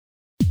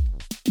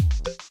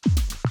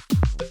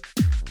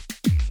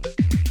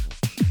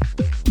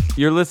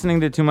You're listening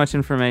to Too Much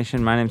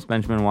Information. My name's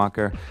Benjamin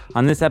Walker.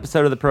 On this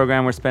episode of the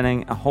program, we're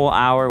spending a whole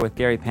hour with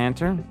Gary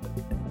Panter.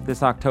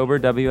 This October,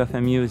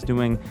 WFMU is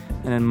doing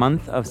a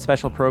month of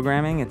special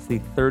programming. It's the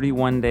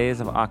 31 Days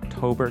of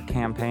October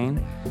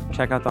campaign.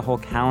 Check out the whole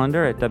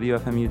calendar at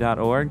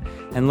WFMU.org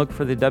and look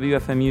for the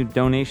WFMU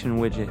donation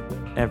widget.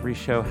 Every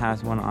show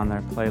has one on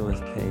their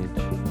playlist page.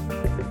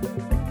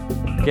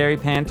 Gary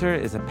Panter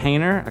is a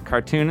painter, a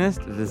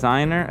cartoonist, a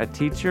designer, a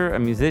teacher, a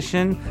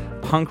musician,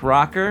 punk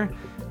rocker,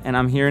 and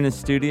I'm here in his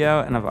studio,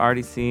 and I've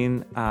already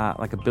seen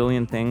like a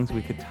billion things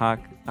we could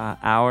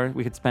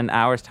spend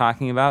hours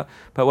talking about.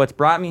 But what's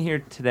brought me here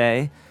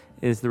today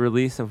is the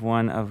release of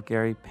one of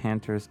Gary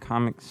Panter's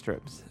comic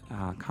strip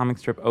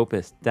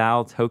opus,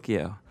 Dal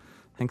Tokyo.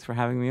 Thanks for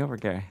having me over,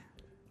 Gary.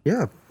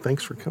 Yeah,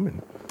 thanks for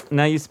coming.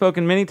 Now, you've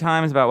spoken many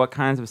times about what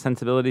kinds of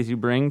sensibilities you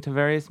bring to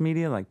various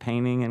media, like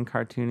painting and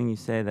cartooning. You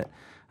say that,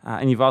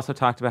 and you've also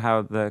talked about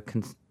how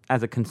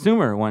as a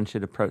consumer, one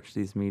should approach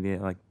these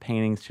media, like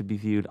paintings should be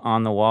viewed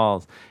on the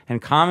walls, and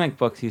comic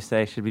books, you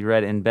say, should be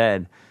read in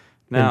bed.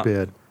 Now, in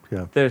bed,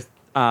 yeah. There's,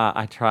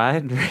 I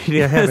tried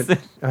reading this.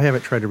 I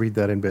haven't tried to read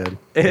that in bed.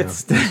 It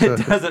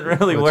doesn't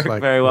really work like,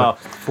 very well.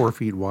 4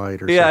 feet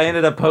wide or yeah, something. I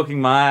ended up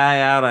poking my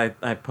eye out.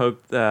 I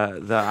poked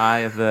the eye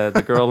of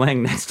the girl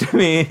laying next to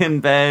me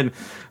in bed.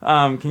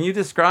 Can you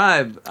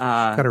describe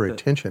got her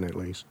attention at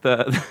least.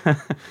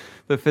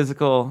 The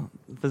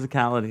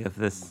physicality of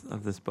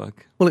this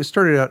book? Well, it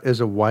started out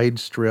as a wide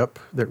strip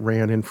that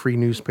ran in free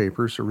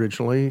newspapers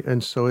originally,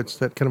 and so it's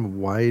that kind of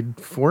wide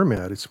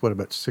format. It's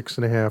about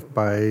 6.5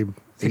 by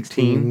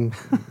 18.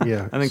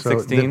 Yeah, I think so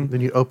 16.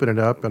 Then you open it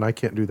up, and I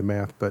can't do the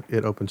math, but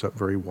it opens up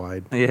very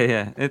wide.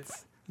 Yeah.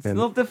 It's a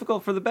little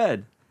difficult for the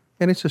bed.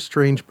 And it's a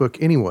strange book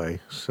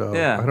anyway, so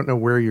yeah. I don't know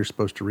where you're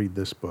supposed to read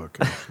this book.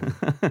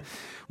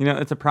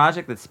 It's a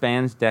project that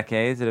spans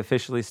decades. It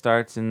officially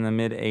starts in the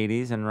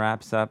mid-'80s and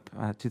wraps up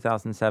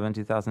 2007,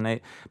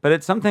 2008. But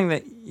it's something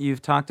that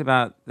you've talked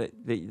about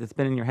that's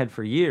been in your head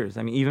for years.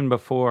 I mean, even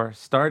before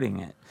starting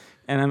it.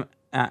 And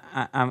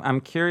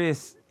I'm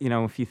curious,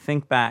 if you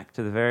think back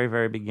to the very,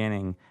 very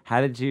beginning, how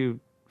did you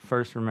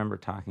first remember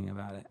talking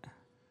about it?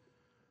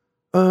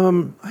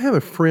 I have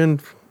a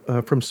friend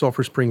from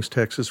Sulphur Springs,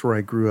 Texas, where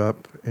I grew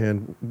up,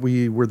 and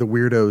we were the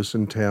weirdos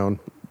in town.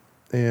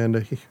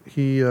 And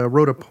he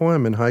wrote a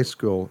poem in high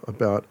school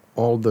about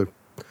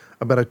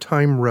a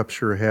time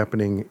rupture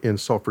happening in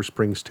Sulphur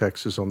Springs,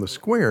 Texas, on the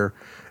square,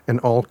 and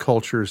all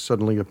cultures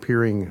suddenly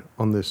appearing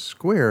on this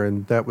square.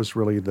 And that was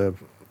really the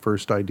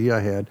first idea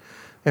I had.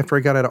 After I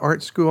got out of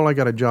art school, I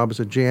got a job as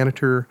a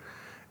janitor,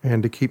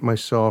 and to keep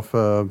myself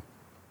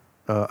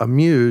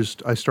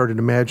amused, I started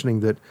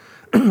imagining that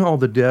all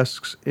the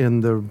desks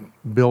in the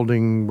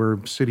building were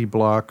city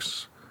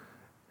blocks,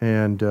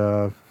 and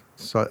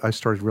so I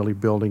started really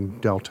building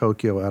Dal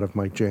Tokyo out of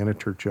my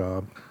janitor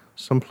job.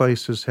 Some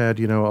places had,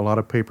 a lot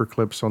of paper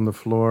clips on the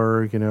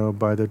floor,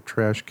 by the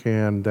trash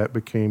can. That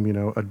became,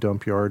 a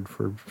dump yard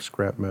for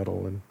scrap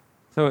metal. And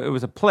so it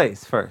was a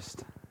place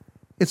first.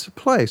 It's a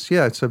place,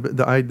 yeah.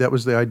 That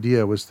was the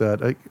idea, was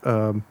that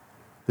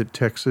that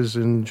Texas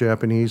and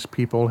Japanese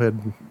people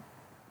had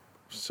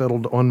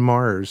settled on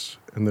Mars,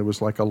 and there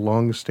was like a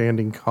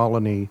long-standing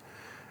colony.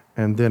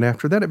 And then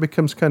after that, it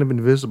becomes kind of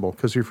invisible,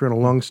 because if you're in a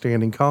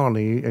long-standing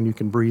colony and you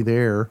can breathe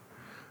air,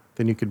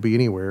 then you could be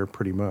anywhere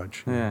pretty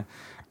much. Yeah.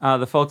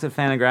 The folks at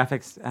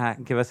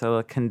Fantagraphics give us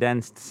a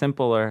condensed,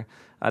 simpler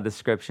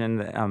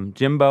description.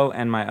 Jimbo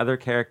and my other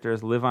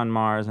characters live on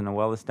Mars in a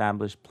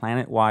well-established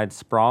planet-wide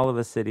sprawl of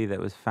a city that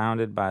was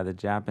founded by the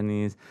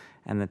Japanese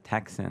and the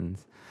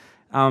Texans.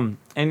 And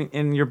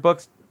in your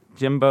books,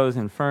 Jimbo's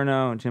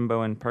Inferno and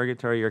Jimbo in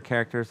Purgatory, your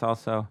characters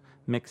also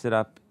mix it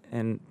up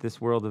in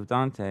this world of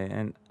Dante.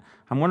 And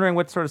I'm wondering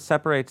what sort of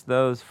separates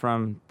those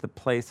from the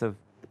place of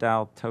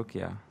Dal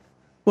Tokyo.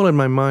 Well, in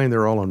my mind,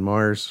 they're all on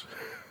Mars.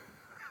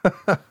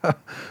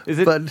 Is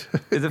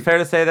it fair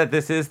to say that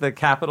this is the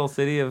capital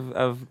city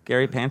of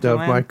Gary Panter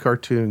land? Of my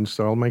cartoons.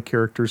 All my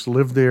characters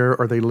live there,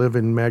 or they live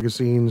in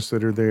magazines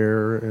that are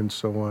there, and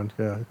so on.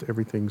 Yeah,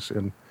 everything's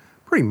in,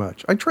 pretty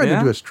much. I tried to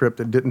do a strip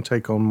that didn't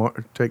take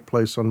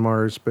place on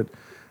Mars, but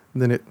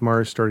then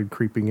Mars started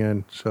creeping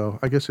in, so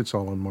I guess it's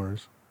all on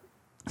Mars.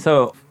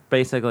 So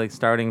basically,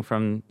 starting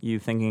from you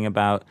thinking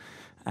about,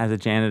 as a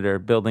janitor,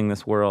 building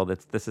this world,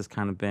 this has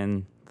kind of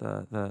been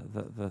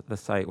the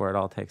site where it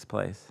all takes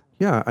place.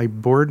 Yeah, I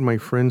bored my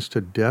friends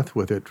to death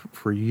with it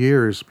for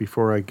years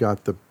before I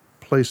got the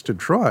place to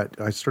draw it.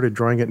 I started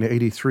drawing it in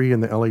 '83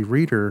 in the LA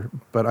Reader,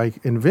 but I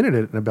invented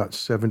it in about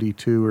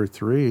 '72 or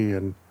 '3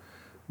 and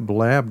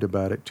blabbed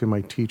about it to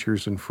my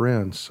teachers and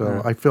friends.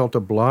 So I felt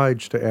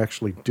obliged to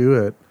actually do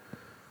it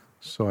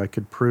so I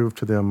could prove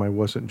to them I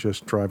wasn't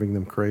just driving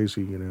them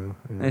crazy,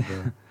 And,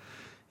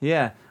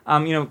 yeah.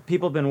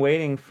 People have been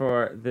waiting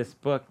for this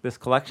book, this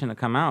collection to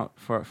come out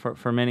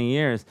for many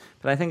years.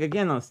 But I think,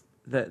 again,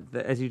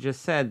 as you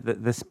just said,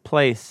 that this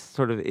place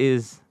sort of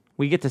is,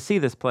 we get to see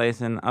this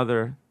place in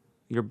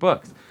your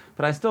books.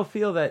 But I still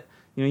feel that,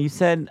 you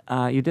said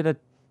you did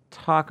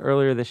talk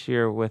earlier this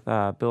year with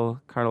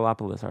Bill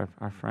Cardelopoulos,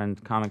 our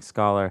friend, comic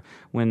scholar,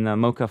 when the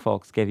Mocha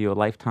folks gave you a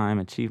Lifetime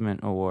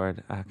Achievement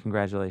Award.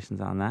 Congratulations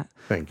on that,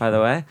 Thank by you.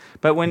 the way.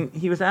 But when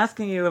he was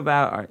asking you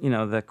about,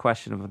 the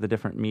question of the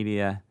different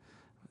media,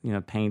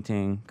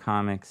 painting,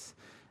 comics,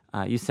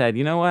 you said,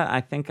 you know what,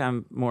 I think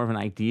I'm more of an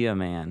idea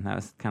man. That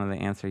was kind of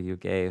the answer you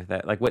gave.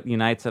 That like what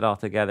unites it all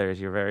together is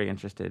you're very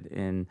interested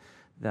in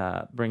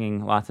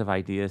bringing lots of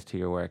ideas to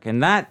your work.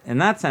 And in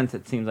that sense,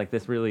 it seems like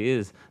this really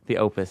is the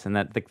opus, and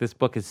that this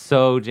book is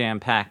so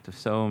jam-packed of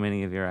so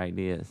many of your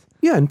ideas.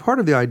 Yeah, and part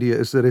of the idea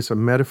is that it's a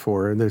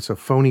metaphor and it's a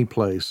phony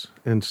place.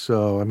 And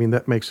so, I mean,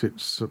 that makes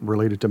it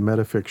related to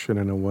metafiction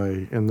in a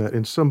way. And that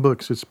in some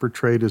books, it's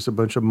portrayed as a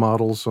bunch of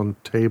models on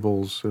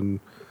tables and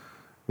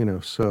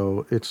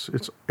so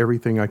it's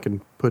everything I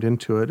can put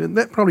into it. And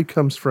that probably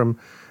comes from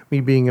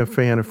me being a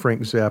fan of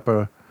Frank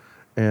Zappa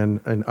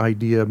and an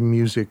idea of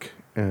music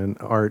and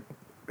art,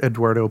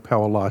 Eduardo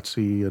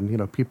Paolozzi,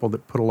 and, people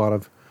that put a lot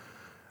of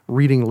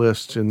reading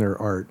lists in their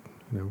art,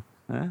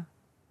 Yeah.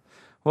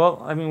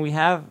 Well, I mean, we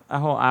have a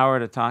whole hour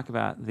to talk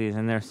about these,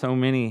 and there's so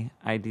many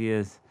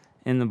ideas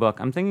in the book.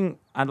 I'm thinking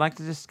I'd like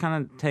to just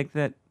kind of take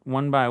that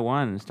one by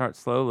one and start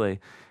slowly.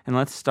 And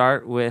let's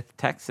start with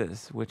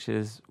Texas, which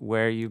is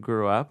where you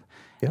grew up.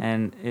 Yep.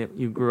 And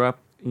you grew up,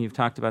 and you've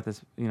talked about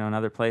this, in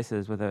other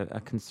places, with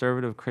a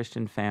conservative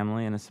Christian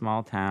family in a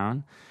small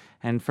town.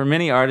 And for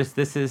many artists,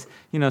 this is,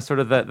 sort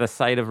of the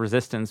site of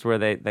resistance where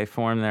they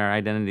form their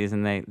identities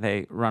and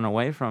they run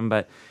away from.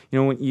 But,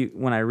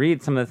 when I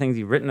read some of the things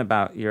you've written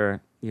about your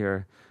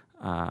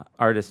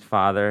artist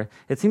father,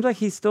 it seems like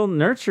he still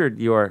nurtured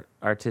your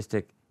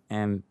artistic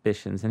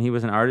ambitions, and he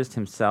was an artist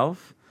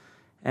himself.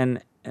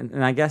 And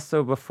I guess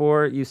so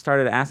before you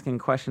started asking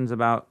questions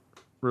about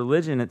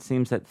religion, it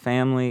seems that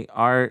family,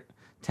 art,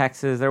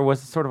 Texas, there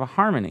was sort of a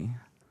harmony.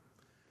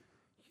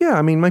 Yeah,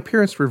 I mean, my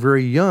parents were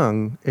very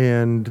young,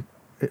 and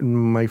in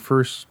my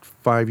first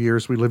 5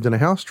 years, we lived in a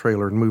house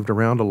trailer and moved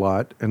around a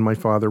lot, and my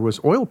father was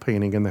oil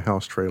painting in the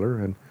house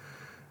trailer,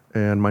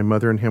 and my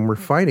mother and him were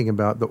fighting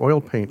about the oil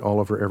paint all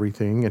over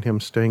everything and him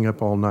staying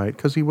up all night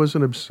because he was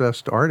an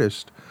obsessed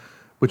artist,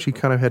 which he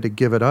kind of had to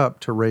give it up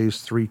to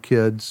raise 3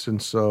 kids.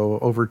 And so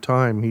over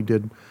time, he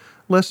did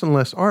less and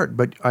less art.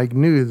 But I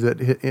knew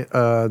that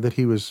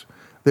it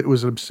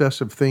was an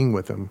obsessive thing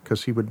with him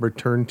because he would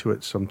return to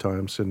it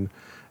sometimes. And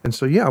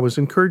so, yeah, I was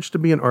encouraged to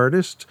be an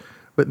artist,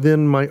 but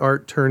then my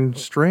art turned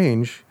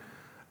strange,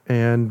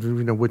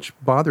 and which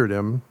bothered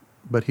him.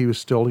 But he was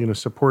still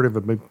supportive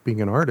of being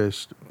an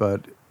artist,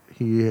 but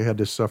he had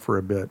to suffer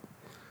a bit.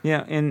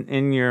 Yeah,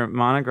 in your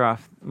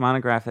monograph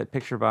that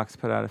Picture Box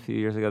put out a few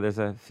years ago, there's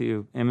a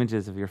few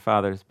images of your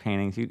father's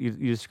paintings. You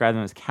describe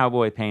them as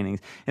cowboy paintings,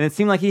 and it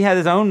seemed like he had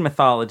his own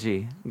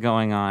mythology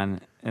going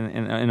on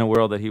in a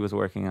world that he was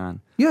working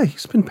on. Yeah,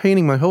 he's been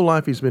painting my whole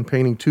life. He's been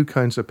painting 2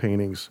 kinds of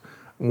paintings.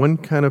 One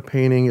kind of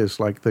painting is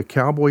like the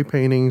cowboy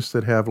paintings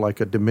that have like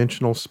a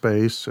dimensional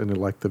space and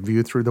like the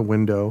view through the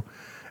window,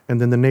 and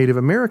then the Native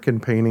American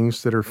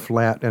paintings that are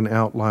flat and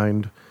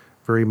outlined,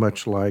 very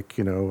much like,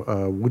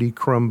 Woody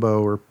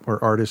Crumbo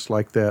or artists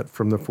like that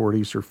from the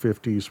 40s or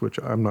 50s, which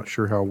I'm not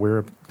sure how aware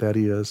of that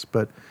he is.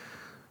 But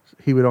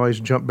he would always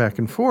jump back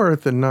and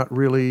forth and not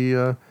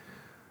really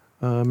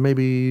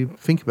maybe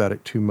think about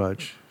it too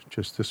much.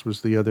 Just this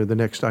was the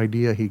next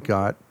idea he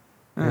got.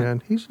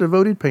 And he's a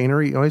devoted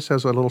painter. He always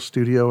has a little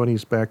studio in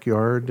his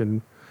backyard,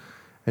 and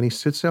he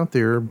sits out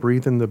there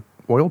breathing the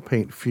oil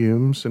paint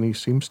fumes, and he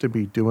seems to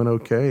be doing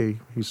okay.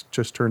 He's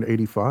just turned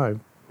 85.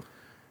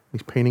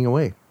 He's painting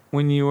away.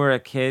 When you were a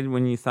kid,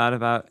 when you thought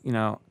about,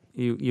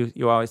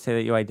 you always say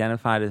that you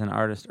identified as an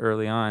artist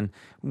early on.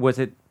 Was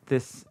it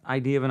this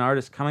idea of an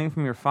artist coming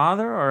from your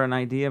father, or an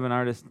idea of an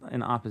artist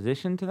in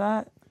opposition to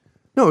that?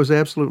 No, it was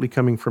absolutely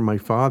coming from my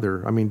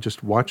father. I mean,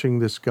 just watching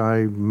this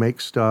guy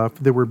make stuff.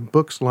 There were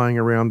books lying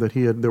around that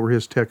there were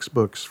his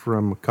textbooks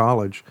from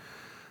college.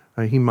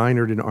 He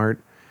minored in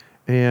art.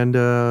 And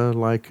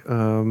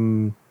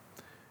kind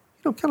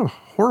of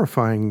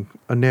horrifying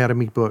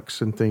anatomy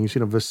books and things,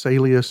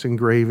 Vesalius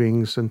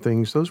engravings and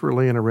things. Those were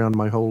laying around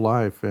my whole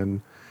life.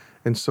 And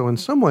so in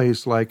some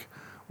ways, like,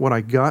 what I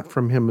got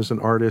from him as an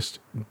artist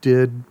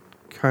did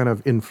kind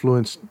of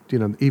influence,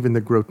 even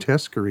the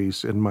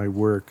grotesqueries in my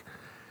work.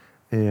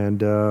 And,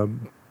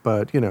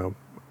 but,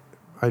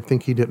 I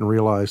think he didn't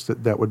realize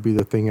that would be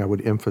the thing I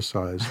would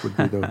emphasize, would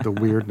be the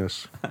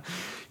weirdness.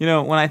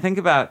 When I think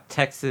about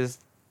Texas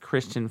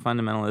Christian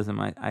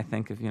fundamentalism, I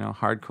think of,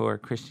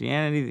 hardcore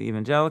Christianity, the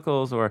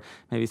evangelicals, or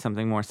maybe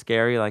something more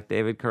scary like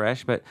David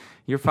Koresh. But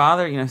your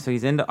father, so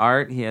he's into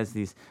art. He has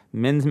these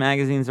men's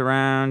magazines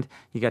around.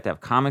 He got to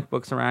have comic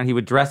books around. He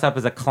would dress up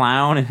as a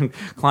clown and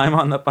climb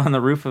on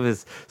the roof of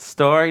his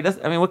store.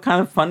 What kind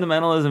of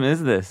fundamentalism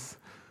is this?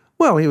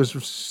 Well, he was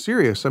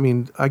serious. I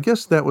mean, I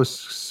guess that was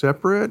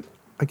separate.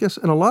 I guess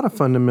in a lot of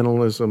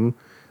fundamentalism,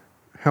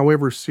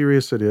 however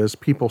serious it is,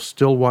 people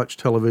still watch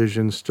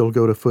television, still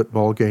go to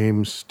football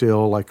games,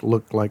 still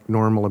look like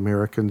normal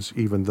Americans,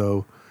 even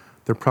though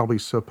they're probably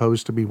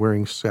supposed to be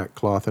wearing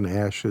sackcloth and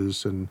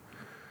ashes. And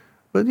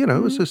But, you know,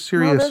 it was a Well,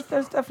 serious...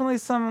 there's definitely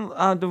some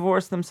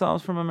divorce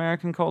themselves from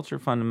American culture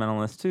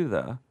fundamentalists too,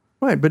 though.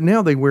 Right, but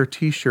now they wear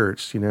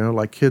T-shirts, you know,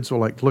 like kids will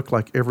like look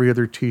like every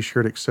other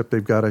T-shirt except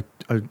they've got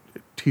a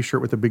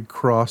T-shirt with a big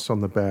cross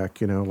on the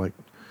back, you know, like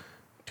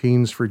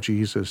Teens for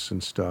Jesus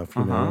and stuff,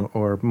 you know.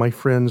 Or my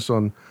friends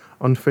on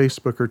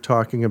Facebook are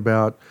talking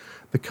about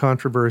the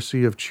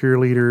controversy of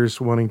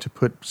cheerleaders wanting to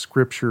put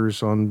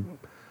scriptures on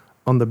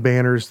the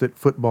banners that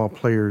football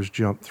players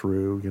jump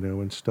through, you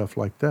know, and stuff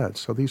like that.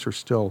 So these are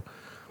still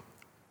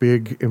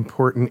big,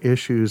 important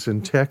issues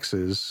in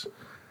Texas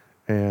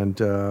and,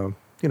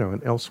 you know,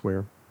 and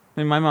elsewhere. I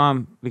mean, my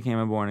mom became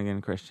a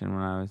born-again Christian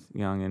when I was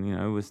young, and, you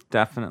know, it was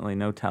definitely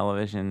no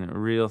television,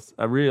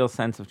 a real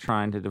sense of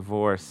trying to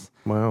divorce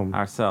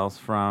ourselves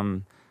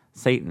from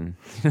Satan,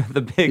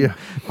 the big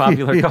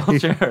popular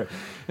culture.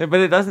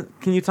 But it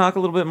doesn't... Can you talk a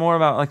little bit more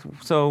about, like,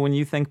 so when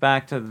you think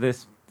back to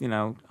this, you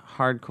know,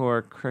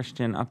 hardcore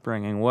Christian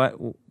upbringing,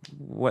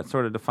 what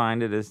sort of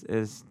defined it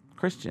as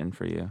Christian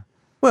for you?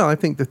 Well, I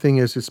think the thing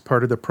is it's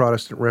part of the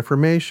Protestant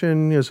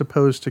Reformation as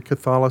opposed to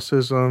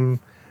Catholicism,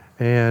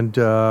 and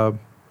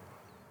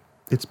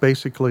it's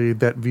basically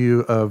that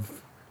view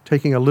of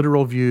taking a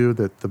literal view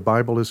that the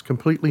Bible is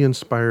completely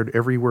inspired,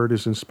 every word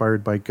is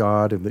inspired by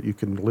God, and that you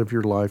can live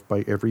your life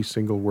by every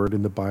single word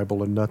in the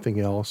Bible and nothing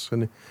else.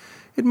 And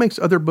it makes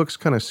other books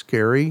kind of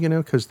scary, you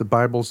know, because the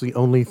Bible's the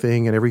only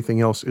thing and everything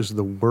else is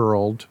the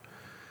world,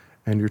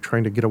 and you're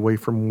trying to get away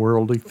from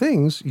worldly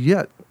things,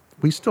 yet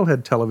we still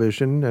had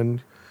television,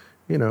 and,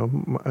 you know,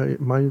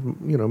 my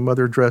you know,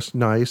 mother dressed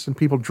nice, and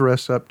people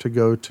dress up to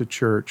go to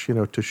church, you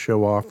know, to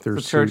show off their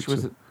suits. So church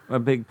was a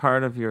big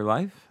part of your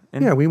life?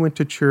 Yeah, we went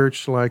to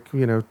church like,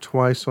 you know,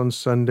 twice on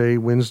Sunday,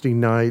 Wednesday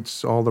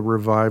nights, all the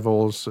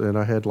revivals, and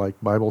I had like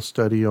Bible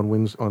study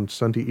on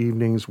Sunday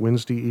evenings,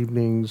 Wednesday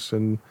evenings,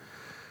 and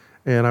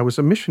I was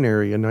a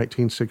missionary in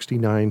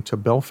 1969 to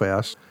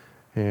Belfast,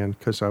 and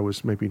because I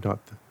was maybe not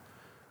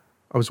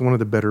I was one of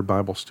the better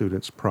Bible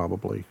students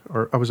probably,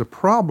 or I was a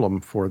problem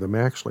for them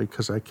actually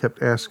because I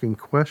kept asking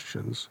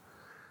questions,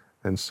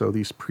 and so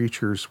these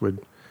preachers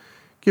would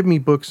give me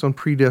books on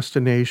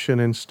predestination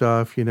and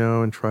stuff, you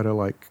know, and try to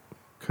like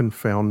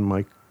confound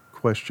my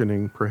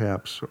questioning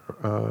perhaps.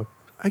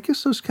 I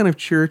guess those kind of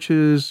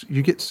churches,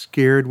 you get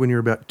scared when you're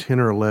about 10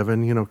 or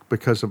 11, you know,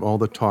 because of all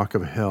the talk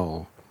of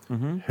hell.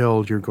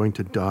 Hell, you're going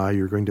to die,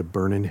 you're going to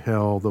burn in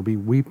hell. There'll be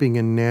weeping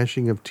and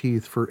gnashing of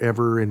teeth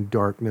forever in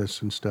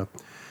darkness and stuff.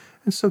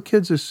 And so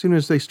kids, as soon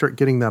as they start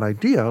getting that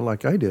idea,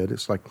 like I did,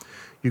 it's like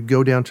you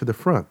go down to the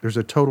front. There's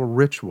a total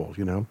ritual,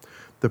 you know.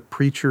 The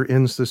preacher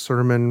ends the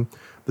sermon,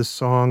 the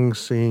song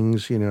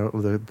sings, you know,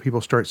 the people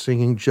start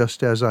singing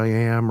Just As I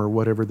Am or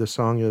whatever the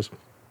song is.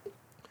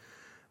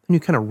 And you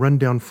kind of run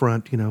down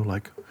front, you know,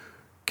 like,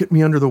 get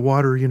me under the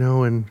water, you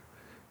know, and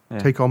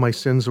take all my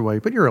sins away.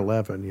 But you're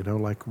 11, you know,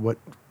 like what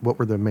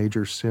were the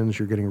major sins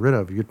you're getting rid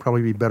of? You'd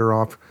probably be better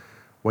off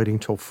waiting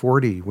till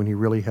 40 when you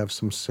really have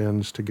some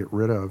sins to get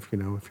rid of, you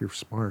know, if you're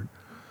smart.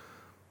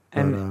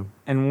 And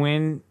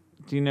when...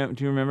 Do you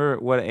remember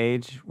at what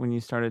age when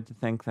you started to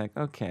think like,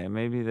 okay,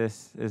 maybe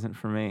this isn't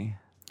for me?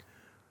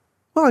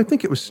 Well, I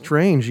think it was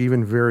strange,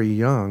 even very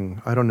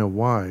young. I don't know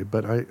why,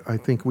 but I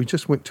think we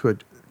just went to a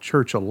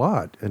church a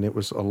lot, and it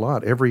was a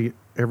lot.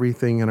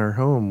 Everything in our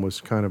home was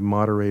kind of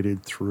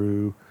moderated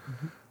through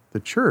the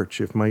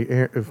church. If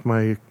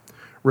my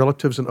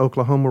relatives in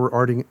Oklahoma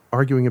were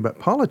arguing about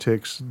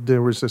politics,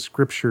 there was a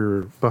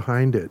scripture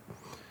behind it.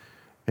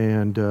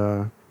 And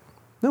no,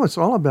 it's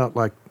all about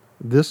like,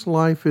 this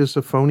life is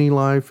a phony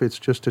life. It's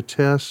just a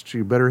test.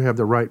 You better have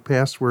the right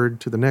password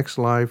to the next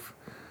life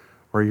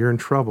or you're in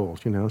trouble,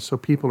 you know. So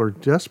people are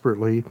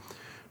desperately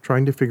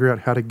trying to figure out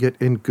how to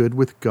get in good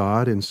with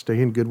God and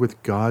stay in good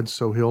with God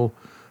so he'll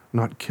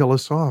not kill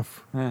us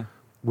off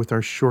with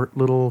our short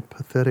little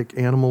pathetic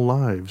animal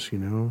lives, you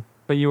know.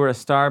 But you were a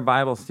star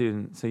Bible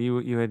student, so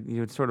you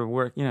had sort of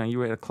worked, you know, you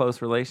had a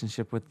close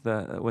relationship with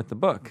the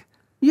book.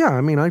 Yeah,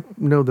 I mean, I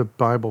know the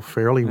Bible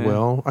fairly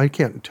well. I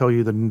can't tell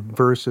you the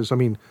verses. I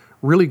mean,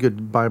 really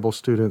good Bible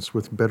students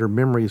with better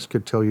memories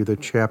could tell you the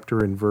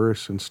chapter and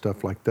verse and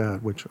stuff like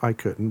that, which I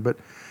couldn't. But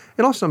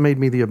it also made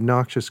me the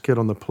obnoxious kid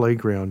on the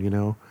playground, you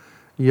know,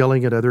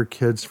 yelling at other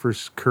kids for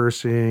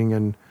cursing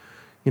and,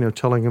 you know,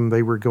 telling them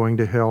they were going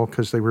to hell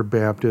because they were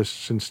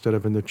Baptists instead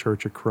of in the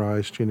Church of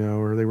Christ, you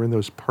know, or they were in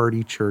those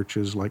party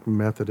churches like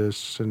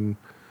Methodists and,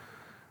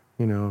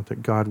 you know,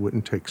 that God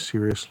wouldn't take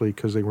seriously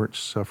because they weren't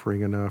suffering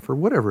enough or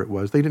whatever it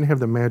was. They didn't have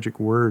the magic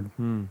word.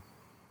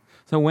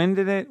 So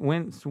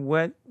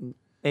what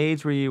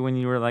age were you when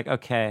you were like,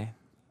 okay,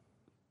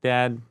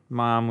 Dad,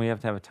 Mom, we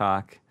have to have a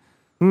talk?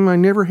 I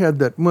never had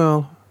that.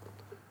 Well,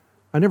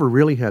 I never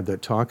really had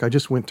that talk. I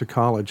just went to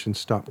college and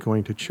stopped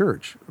going to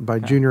church. By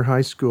junior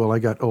high school, I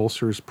got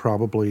ulcers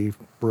probably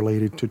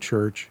related to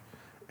church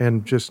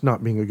and just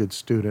not being a good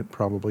student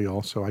probably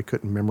also. I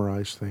couldn't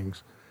memorize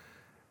things.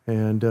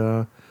 And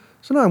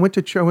so no, I went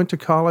to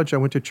college. I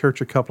went to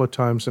church a couple of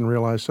times and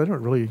realized I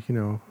don't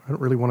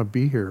really want to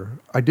be here.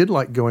 I did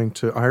like going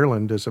to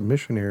Ireland as a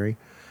missionary,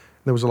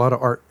 There was a lot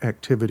of art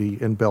activity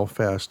in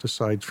Belfast,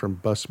 aside from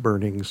bus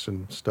burnings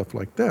and stuff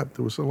like that.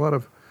 There was a lot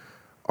of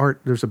art.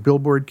 There's a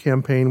billboard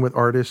campaign with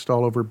artists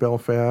all over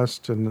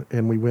Belfast,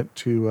 and we went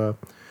to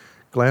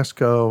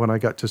Glasgow, and I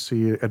got to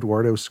see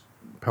Eduardo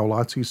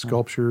Paolozzi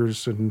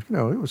sculptures, and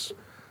it was.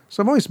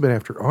 So I've always been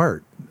after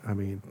art. I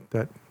mean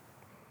that.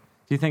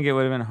 Do you think it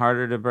would have been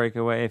harder to break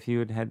away if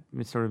you had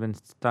sort of been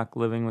stuck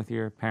living with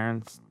your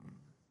parents?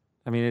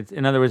 I mean,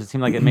 in other words, it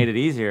seemed like it made it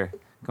easier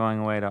going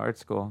away to art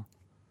school.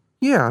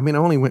 Yeah, I mean, I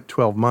only went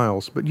 12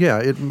 miles, but yeah,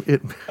 it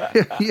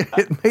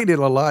it made it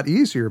a lot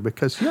easier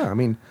because I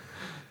mean,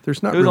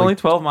 there's not. It was only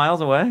 12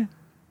 miles away.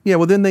 Yeah,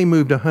 well, then they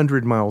moved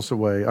 100 miles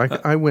away.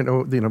 I went.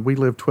 We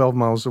lived 12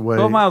 miles away.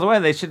 12 miles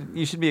away.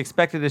 You should be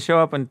expected to show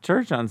up in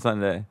church on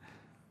Sunday.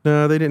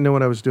 No, they didn't know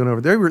what I was doing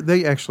over there.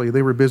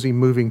 They were busy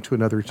moving to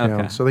another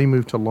town, so they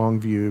moved to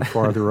Longview,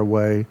 farther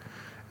away.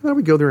 And I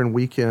would go there on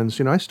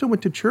weekends. I still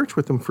went to church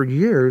with them for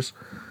years.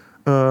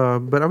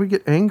 But I would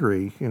get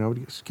angry, I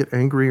would just get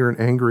angrier and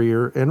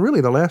angrier. And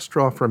really the last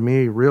straw for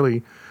me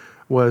really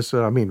was,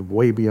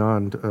 way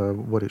beyond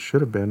what it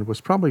should have been,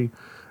 was probably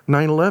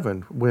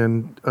 9/11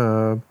 when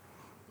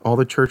all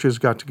the churches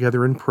got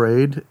together and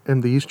prayed,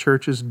 and these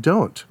churches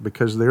don't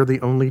because they're the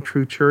only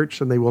true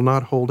church, and they will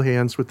not hold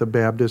hands with the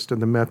Baptist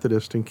and the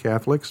Methodist and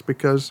Catholics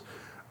because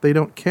they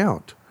don't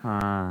count.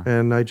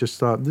 And I just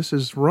thought, this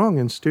is wrong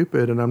and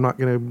stupid, and I'm not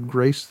going to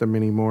grace them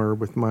anymore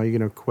with my,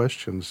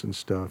 questions and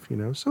stuff,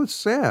 So it's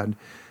sad.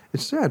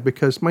 It's sad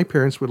because my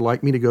parents would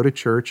like me to go to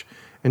church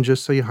and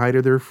just say hi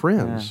to their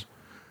friends. Yeah.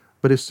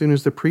 But as soon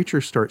as the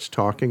preacher starts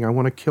talking, I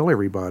want to kill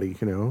everybody,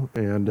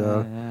 and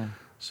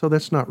so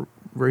that's not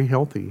very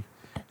healthy.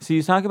 So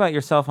you talk about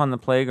yourself on the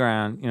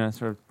playground,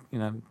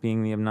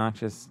 being the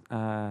obnoxious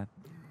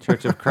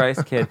Church of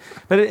Christ kid.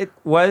 But it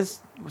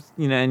was,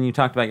 and you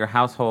talked about your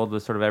household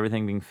was sort of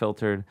everything being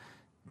filtered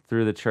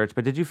through the church.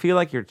 But did you feel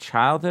like your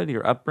childhood,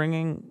 your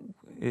upbringing,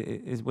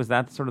 was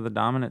that sort of the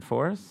dominant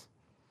force?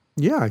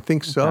 Yeah, I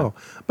think so. Okay.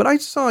 But I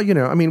saw,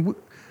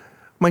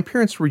 my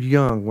parents were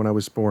young when I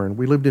was born.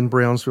 We lived in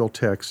Brownsville,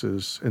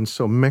 Texas. And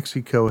so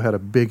Mexico had a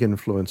big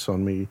influence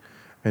on me.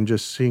 And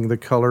just seeing the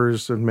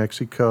colors of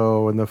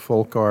Mexico and the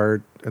folk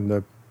art and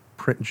the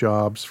print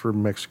jobs for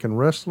Mexican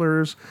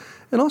wrestlers.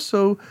 And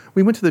also,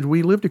 we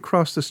lived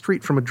across the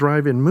street from a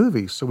drive-in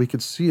movie, so we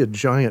could see a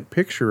giant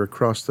picture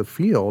across the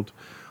field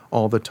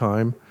all the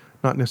time,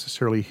 not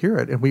necessarily hear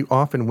it. And we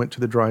often went to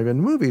the drive-in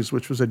movies,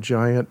 which was a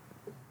giant,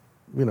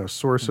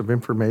 source of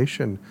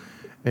information.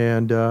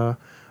 And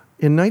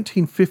in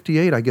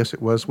 1958, I guess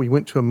it was, we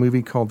went to a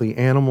movie called The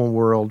Animal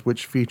World,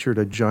 which featured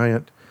a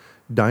giant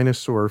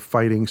dinosaur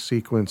fighting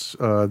sequence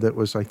that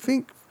was, I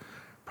think,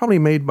 probably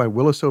made by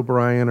Willis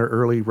O'Brien or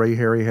early Ray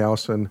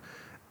Harryhausen.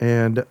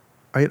 And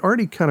I had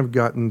already kind of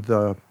gotten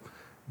the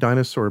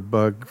dinosaur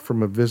bug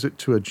from a visit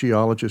to a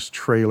geologist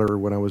trailer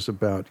when I was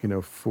about,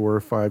 4 or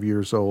 5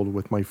 years old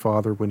with my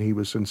father when he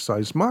was in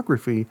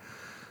seismography.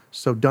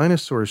 So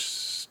dinosaurs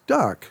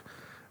stuck.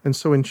 And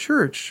so in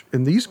church,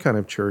 in these kind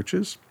of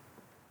churches,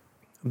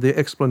 the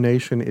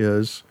explanation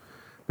is,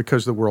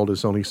 because the world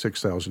is only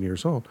 6,000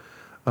 years old,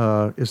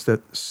 is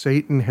that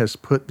Satan has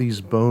put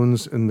these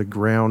bones in the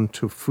ground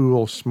to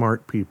fool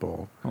smart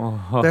people.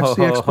 Oh. That's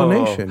the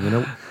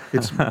explanation.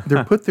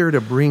 They're put there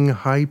to bring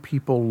high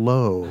people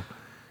low.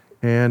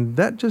 And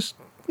that just,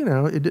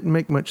 it didn't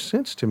make much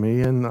sense to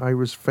me. And I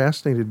was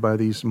fascinated by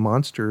these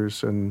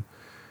monsters and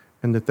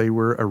that they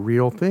were a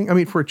real thing. I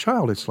mean, for a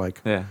child, it's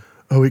like,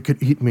 oh, it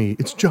could eat me.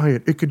 It's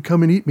giant. It could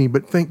come and eat me.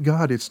 But thank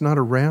God it's not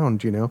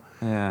around,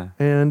 Yeah.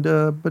 And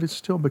but it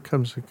still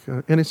becomes,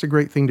 and it's a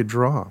great thing to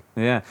draw.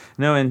 Yeah.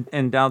 No,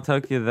 in Dal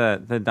Tokyo,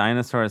 the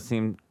dinosaurs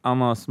seemed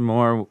almost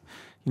more,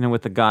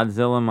 with the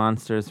Godzilla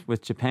monsters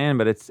with Japan.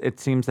 But it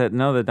seems that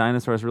the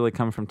dinosaurs really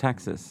come from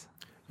Texas.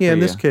 Yeah. In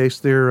this case,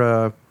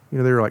 they're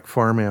like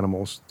farm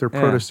animals. They're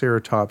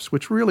protoceratops,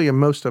 which really, and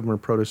most of them are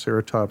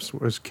protoceratops,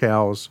 was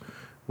cows,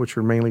 which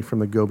are mainly from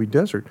the Gobi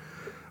Desert.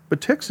 But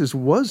Texas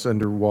was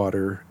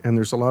underwater, and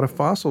there's a lot of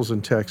fossils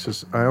in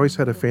Texas. I always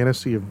had a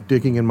fantasy of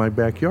digging in my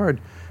backyard,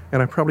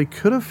 and I probably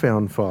could have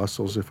found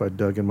fossils if I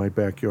dug in my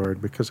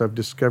backyard, because I've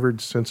discovered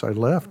since I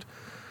left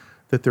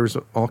that there's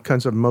all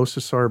kinds of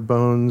mosasaur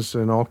bones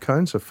and all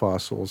kinds of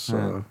fossils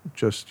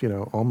just,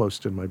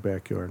 almost in my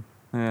backyard.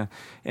 Yeah.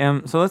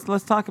 So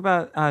let's talk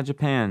about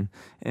Japan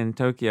in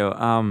Tokyo,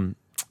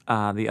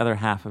 the other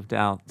half of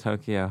Dal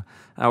Tokyo,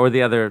 or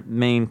the other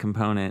main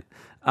component.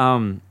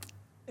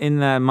 In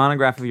the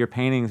monograph of your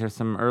paintings, there's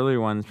some earlier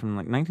ones from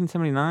like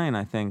 1979,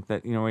 I think,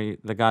 that where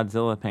the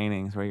Godzilla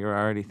paintings, where you're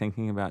already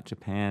thinking about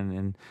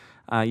Japan,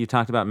 and you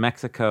talked about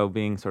Mexico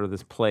being sort of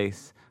this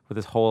place with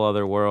this whole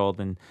other world.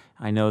 And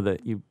I know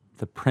that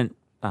the print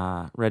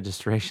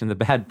registration, the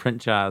bad print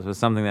jobs, was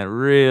something that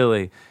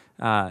really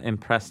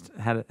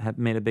had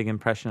made a big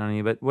impression on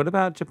you. But what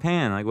about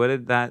Japan? Like, what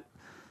did that?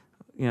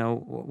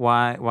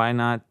 Why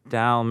not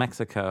Dal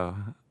Mexico?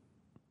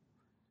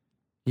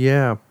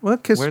 Yeah, well,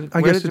 I Where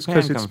guess did it's Japan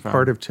because it's come from?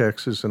 part of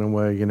Texas in a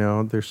way.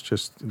 There's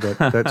just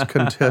that's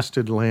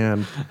contested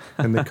land,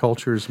 and the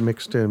cultures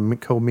mixed in,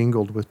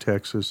 commingled with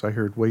Texas. I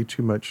heard way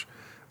too much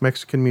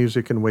Mexican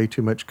music and way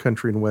too much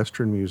country and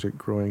Western music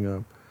growing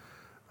up.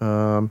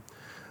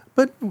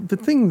 But the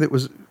thing that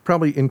was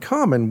probably in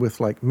common with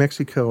like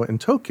Mexico and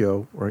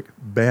Tokyo were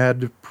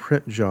bad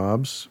print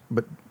jobs,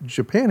 but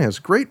Japan has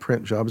great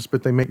print jobs,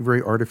 but they make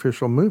very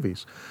artificial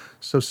movies.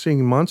 So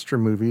seeing monster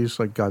movies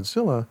like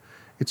Godzilla,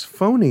 it's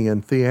phony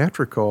and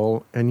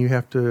theatrical, and you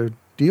have to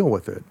deal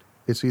with it.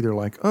 It's either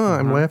like, oh,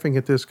 I'm laughing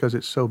at this because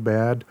it's so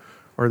bad,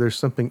 or there's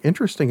something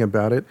interesting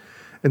about it.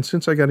 And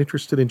since I got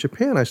interested in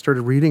Japan, I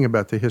started reading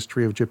about the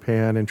history of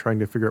Japan and trying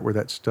to figure out where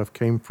that stuff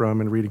came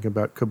from, and reading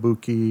about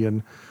kabuki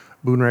and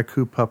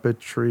bunraku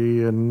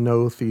puppetry and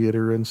no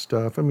theater and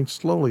stuff. I mean,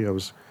 slowly I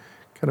was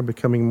kind of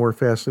becoming more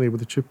fascinated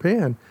with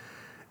Japan.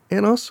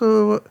 And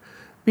also,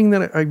 being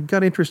that I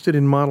got interested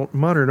in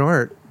modern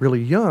art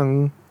really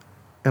young,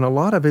 and a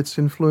lot of it's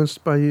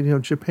influenced by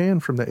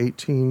Japan from the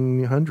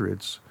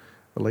 1800s,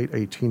 the late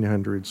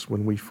 1800s,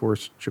 when we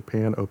forced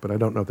Japan open. I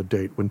don't know the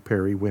date when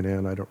Perry went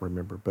in. I don't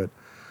remember, but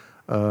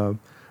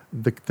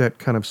that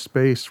kind of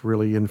space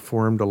really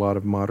informed a lot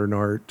of modern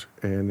art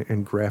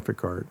and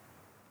graphic art.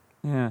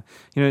 Yeah,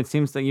 it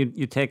seems that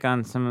you take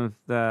on some of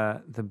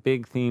the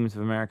big themes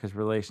of America's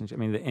relationship. I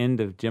mean, the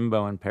end of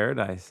Jimbo in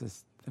Paradise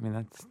is. I mean,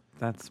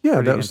 that's pretty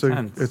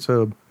intense. It's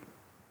a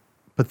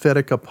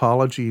pathetic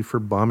apology for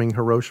bombing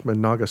Hiroshima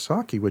and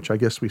Nagasaki, which I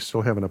guess we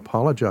still haven't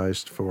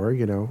apologized for.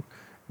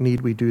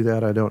 Need we do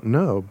that? I don't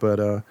know,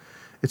 but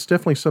it's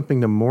definitely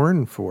something to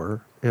mourn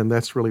for, and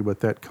that's really what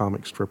that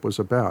comic strip was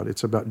about.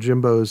 It's about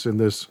Jimbo's in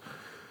this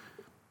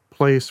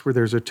place where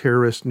there's a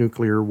terrorist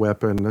nuclear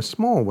weapon, a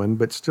small one,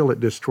 but still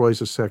it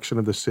destroys a section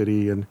of the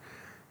city, and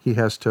he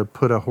has to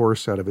put a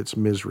horse out of its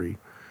misery.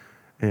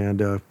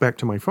 And back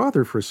to my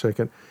father for a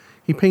second.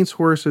 He paints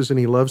horses, and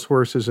he loves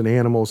horses and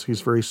animals. He's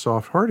very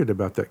soft-hearted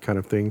about that kind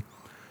of thing.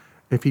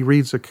 If he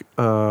reads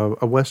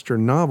a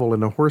Western novel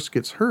and a horse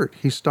gets hurt,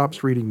 he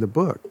stops reading the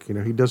book.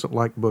 He doesn't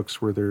like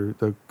books where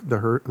the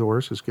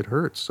horses get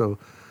hurt. So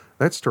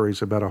that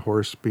story's about a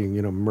horse being,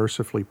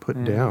 mercifully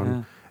put down.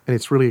 Yeah. And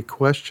it's really a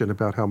question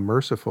about how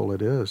merciful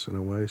it is in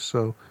a way.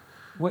 So,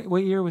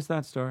 what year was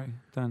that story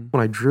done?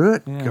 when I drew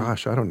it, Yeah.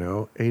 gosh, I don't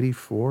know,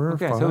 84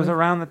 Okay, 5? so it was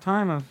around the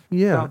time of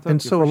Yeah, Tokyo,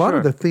 and so for a lot sure.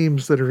 of the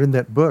themes that are in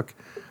that book,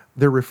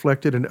 they're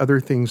reflected in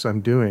other things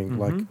I'm doing.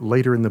 Like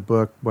later in the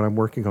book, when I'm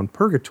working on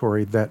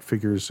Purgatory, that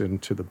figures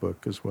into the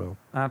book as well.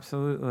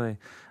 Absolutely.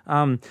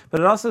 But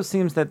it also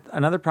seems that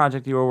another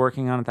project you were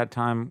working on at that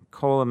time,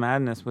 Cola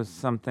Madness, was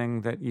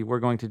something that you were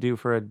going to do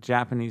for a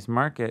Japanese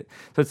market.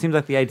 So it seems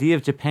like the idea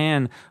of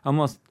Japan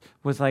almost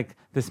was like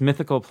this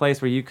mythical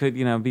place where you could,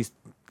 be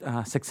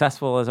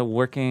successful as a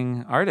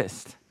working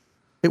artist.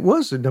 It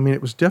was. I mean,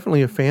 it was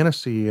definitely a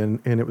fantasy, and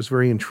it was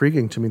very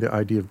intriguing to me, the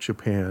idea of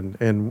Japan.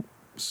 And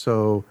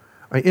so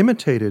I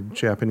imitated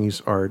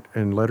Japanese art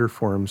and letter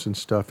forms and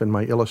stuff in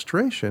my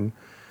illustration.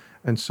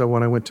 And so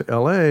when I went to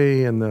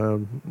LA in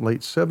the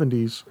late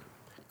 70s,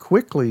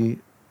 quickly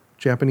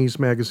Japanese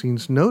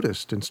magazines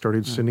noticed and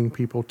started sending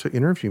people to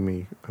interview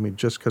me. I mean,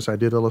 just because I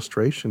did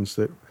illustrations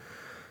that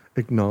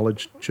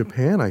acknowledged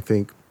Japan, I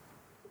think.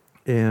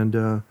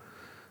 And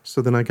so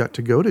then I got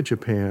to go to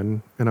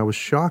Japan, and I was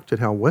shocked at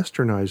how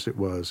westernized it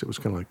was. It was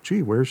kind of like,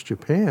 gee, where's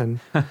Japan?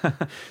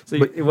 So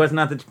it was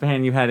not the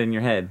Japan you had in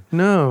your head.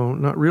 No,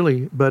 not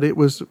really. But it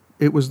was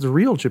the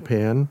real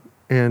Japan,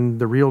 and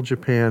the real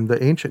Japan,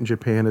 the ancient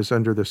Japan, is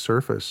under the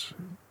surface,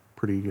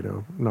 pretty,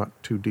 not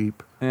too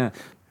deep. Yeah.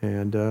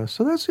 And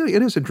so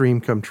it is a dream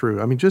come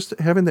true. I mean, just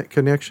having that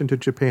connection to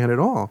Japan at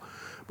all.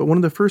 But one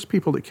of the first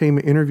people that came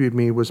and interviewed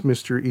me was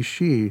Mr.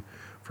 Ishii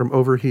from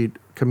Overheat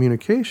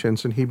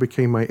Communications, and he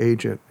became my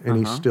agent, and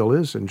he still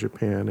is in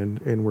Japan,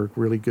 and we're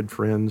really good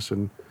friends,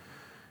 and,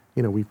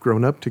 we've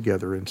grown up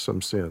together in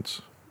some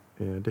sense.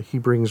 And he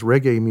brings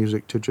reggae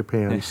music to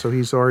Japan, so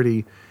he's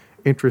already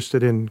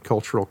interested in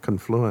cultural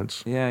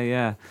confluence.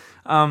 Yeah.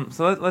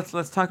 So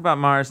let's talk about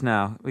Mars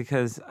now,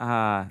 because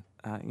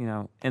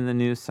in the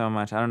news so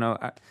much. I don't know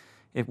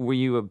were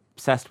you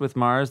obsessed with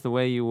Mars the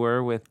way you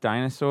were with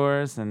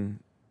dinosaurs and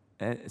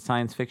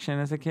science fiction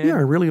as a kid? Yeah,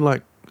 I really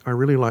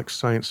like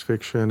science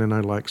fiction, and I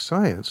like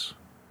science.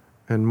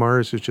 And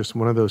Mars is just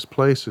one of those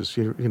places.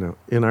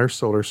 In our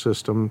solar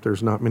system,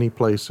 there's not many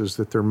places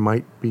that there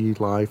might be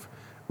life.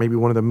 Maybe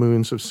one of the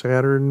moons of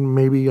Saturn.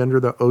 Maybe under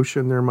the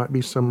ocean there might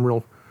be some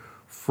real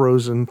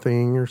frozen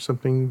thing or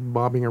something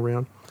bobbing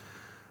around.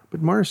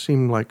 But Mars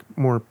seemed like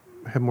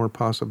have more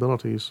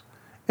possibilities.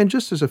 And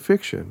just as a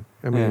fiction,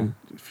 I mean,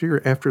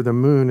 figure after the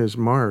moon is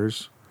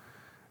Mars,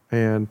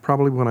 and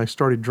probably when I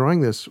started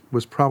drawing this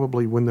was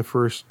probably when the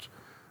first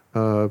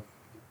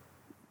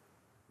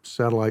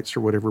satellites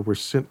or whatever were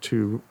sent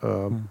to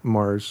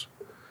Mars.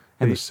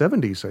 in the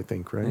 70s, I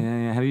think, right?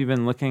 Yeah. Have you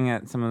been looking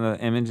at some of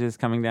the images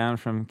coming down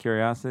from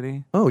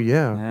Curiosity? Oh,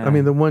 yeah. I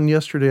mean, the one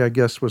yesterday, I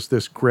guess, was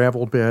this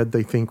gravel bed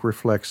they think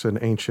reflects an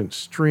ancient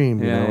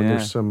stream, and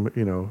there's some,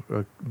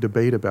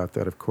 debate about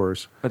that, of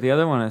course. But the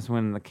other one is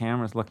when the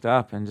cameras looked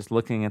up and just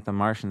looking at the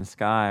Martian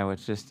sky,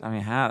 which just, I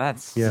mean,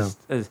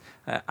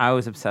 I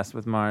was obsessed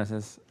with Mars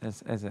as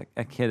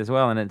a kid as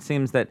well, and it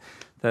seems that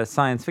the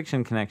science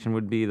fiction connection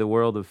would be the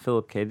world of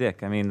Philip K.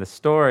 Dick. I mean, the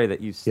story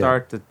that you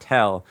start to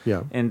tell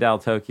in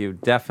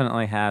Daltokyo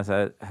definitely has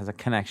a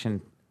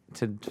connection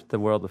to the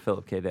world of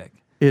Philip K. Dick.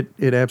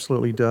 It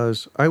absolutely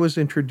does. I was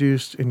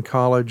introduced in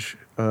college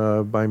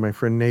by my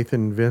friend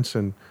Nathan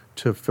Vinson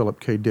to Philip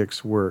K.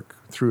 Dick's work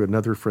through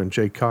another friend,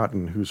 Jay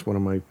Cotton, who's one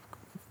of my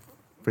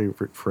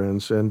favorite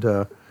friends. And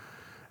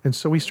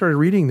so we started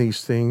reading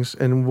these things,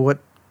 and what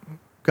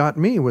got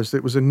me was that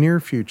it was a near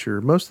future.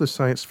 Most of the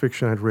science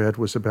fiction I'd read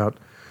was about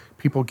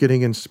people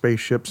getting in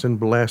spaceships and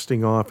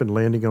blasting off and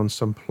landing on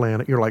some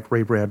planet. You're like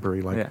Ray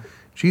Bradbury,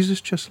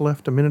 Jesus just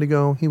left a minute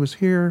ago. He was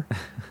here.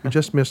 You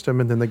just missed him,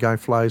 and then the guy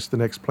flies to the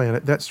next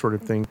planet, that sort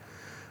of thing.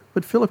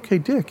 But Philip K.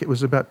 Dick, it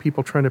was about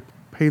people trying to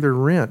pay their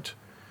rent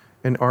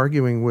and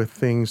arguing with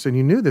things, and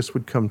you knew this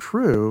would come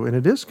true, and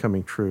it is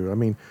coming true. I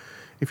mean,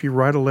 if you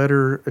write a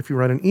letter, if you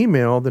write an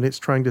email, then it's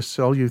trying to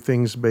sell you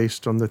things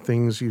based on the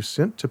things you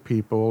sent to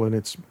people, and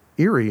it's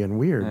eerie and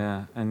weird.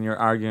 Yeah, and you're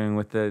arguing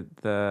with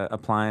the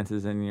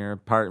appliances in your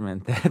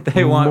apartment that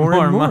they want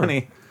more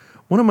money.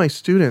 One of my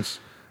students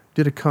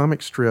did a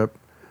comic strip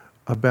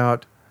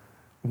about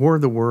War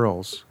of the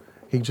Worlds.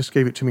 He just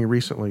gave it to me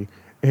recently.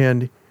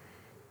 And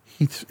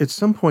at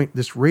some point,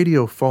 this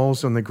radio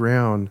falls on the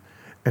ground,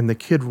 and the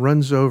kid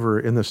runs over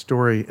in the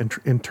story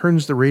and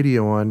turns the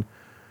radio on,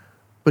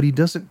 but he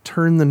doesn't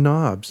turn the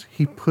knobs.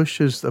 He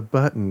pushes the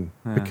button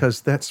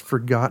because that's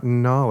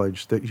forgotten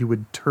knowledge, that you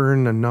would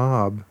turn a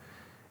knob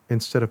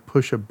instead of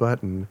push a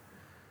button.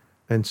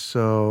 And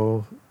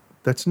so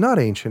that's not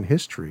ancient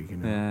history,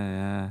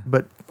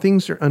 But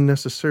things are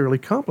unnecessarily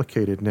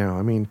complicated now.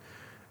 I mean,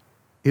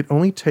 it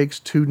only takes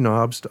 2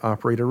 knobs to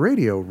operate a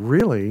radio,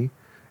 really,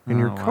 in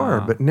your car.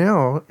 Wow. But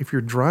now, if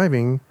you're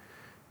driving,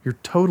 you're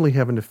totally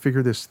having to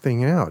figure this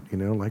thing out,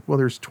 Like, well,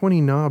 there's 20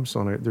 knobs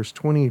on it. There's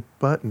 20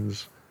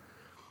 buttons.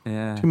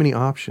 Yeah. Too many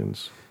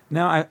options.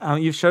 Now,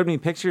 you've showed me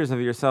pictures of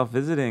yourself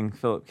visiting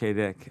Philip K.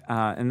 Dick,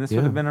 and this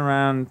would have been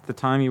around the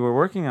time you were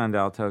working on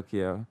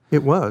Daltokyo.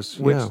 It was,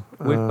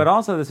 but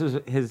also, this was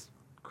his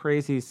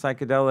crazy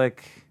psychedelic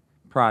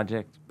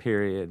project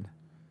period.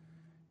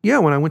 Yeah,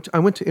 when I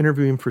went to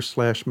interview him for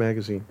Slash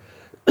magazine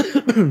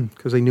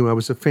because they knew I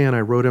was a fan.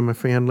 I wrote him a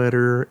fan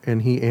letter,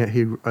 and he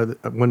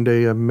one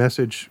day a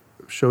message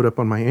showed up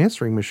on my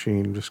answering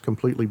machine, just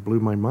completely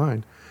blew my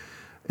mind.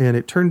 And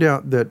it turned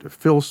out that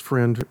Phil's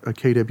friend,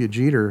 K.W.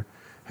 Jeter,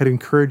 had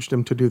encouraged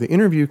him to do the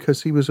interview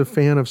because he was a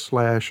fan of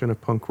Slash and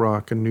of punk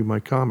rock and knew my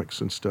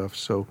comics and stuff.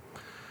 So,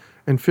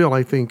 and Phil,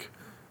 I think,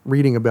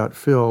 reading about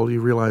Phil,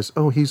 you realize,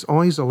 he's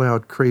always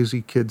allowed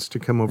crazy kids to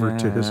come over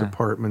to his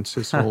apartments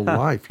his whole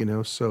life,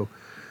 So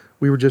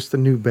we were just the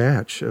new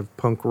batch of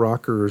punk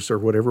rockers or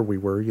whatever we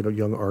were,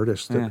 young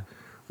artists that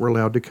were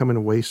allowed to come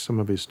and waste some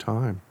of his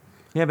time.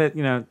 Yeah, but,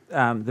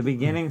 the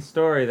beginning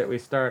story that we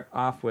start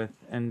off with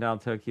in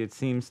Daltokyo, it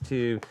seems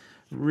to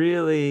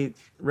really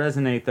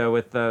resonate, though,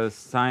 with those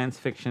science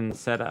fiction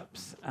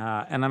setups.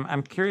 And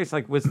I'm curious,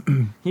 was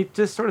he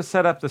just sort of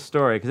set up the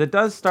story? Because it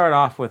does start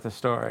off with a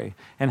story.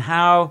 And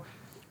how,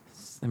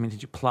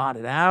 did you plot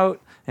it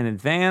out in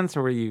advance?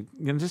 Or were you,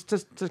 just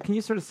can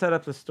you sort of set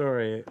up the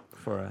story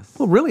for us?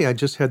 Well, really, I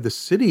just had the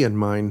city in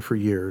mind for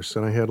years.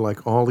 And I had,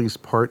 all these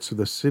parts of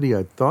the city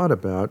I'd thought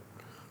about.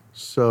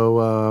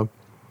 So,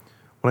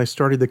 when I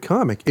started the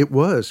comic, it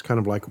was kind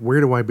of like,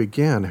 where do I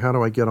begin? How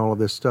do I get all of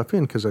this stuff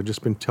in? Because I'd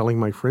just been telling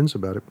my friends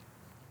about it.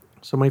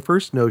 So my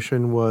first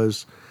notion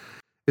is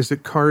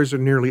that cars are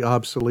nearly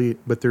obsolete,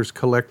 but there's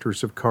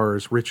collectors of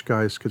cars. Rich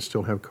guys could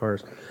still have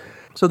cars.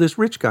 So this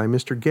rich guy,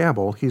 Mr.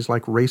 Gabble, he's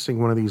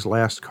racing one of these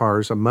last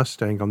cars, a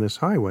Mustang, on this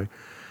highway.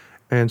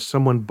 And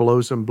someone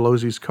blows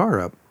his car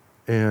up.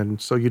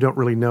 And so you don't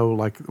really know,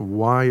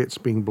 why it's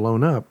being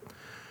blown up.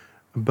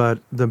 But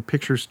the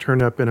pictures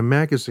turn up in a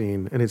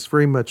magazine, and it's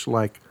very much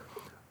like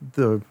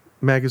the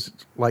magazine,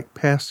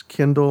 past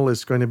Kindle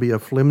is going to be a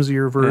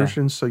flimsier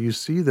version. So you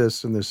see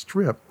this in this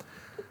strip.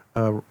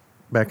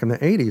 Back in the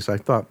 80s, I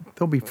thought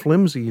there'll be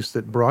flimsies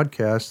that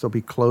broadcast, there'll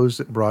be clothes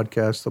that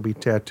broadcast, there'll be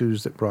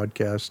tattoos that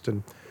broadcast,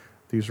 and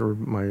these are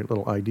my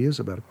little ideas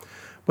about it.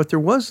 But there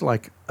was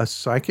a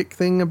psychic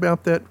thing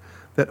about that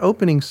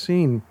opening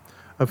scene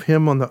of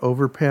him on the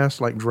overpass,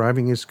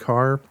 driving his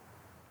car.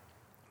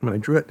 I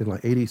drew it in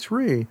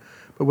 83,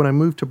 but when I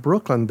moved to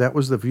Brooklyn, that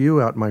was the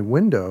view out my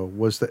window,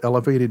 was the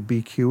elevated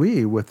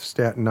BQE with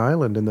Staten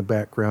Island in the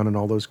background and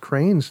all those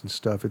cranes and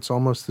stuff. It's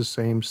almost the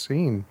same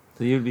scene.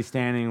 So you'd be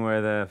standing where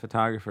the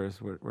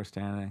photographers were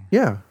standing?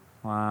 Yeah.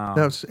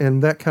 Wow.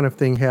 And that kind of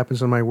thing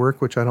happens in my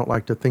work, which I don't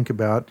like to think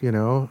about, You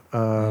don't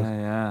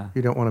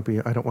want to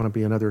be, I don't want to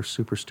be another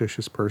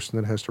superstitious person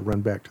that has to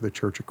run back to the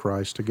Church of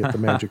Christ to get the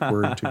magic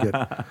word to get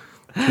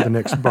to the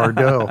next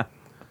Bardot.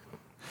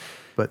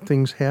 but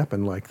things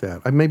happen like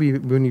that. Maybe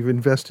when you've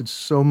invested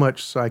so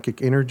much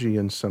psychic energy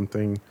in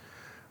something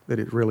that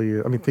it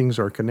really, I mean, things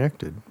are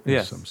connected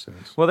in some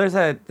sense. Well, there's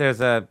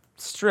a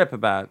strip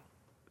about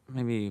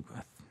maybe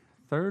a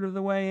third of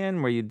the way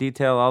in where you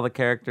detail all the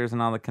characters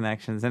and all the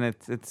connections, and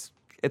it's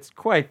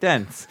quite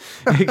dense.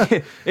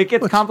 It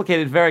gets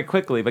complicated very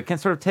quickly, but can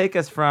sort of take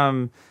us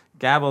from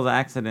Gabble's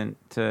accident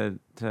to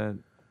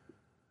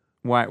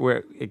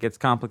where it gets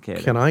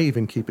complicated. Can I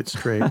even keep it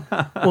straight?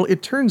 Well,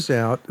 it turns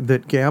out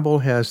that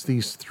Gabble has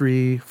these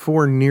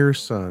 4 near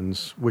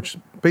sons, which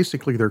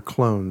basically they're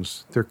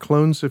clones. They're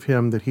clones of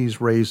him that he's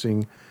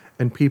raising,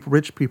 and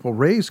rich people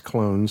raise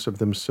clones of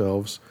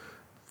themselves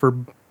for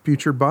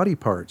future body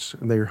parts.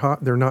 And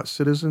they're not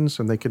citizens,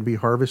 and they can be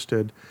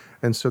harvested.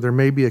 And so there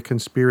may be a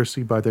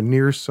conspiracy by the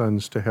near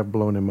sons to have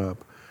blown him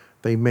up.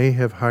 They may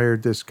have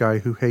hired this guy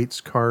who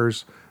hates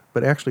cars,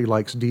 but actually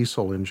likes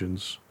diesel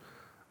engines.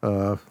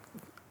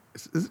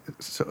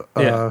 So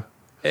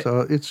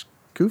it's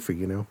goofy,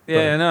 you know.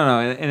 Yeah, no,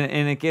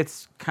 and it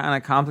gets kind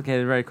of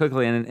complicated very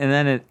quickly, and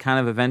then it kind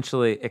of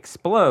eventually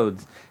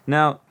explodes.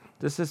 Now,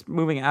 this is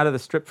moving out of the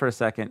strip for a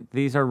second.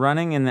 These are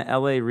running in the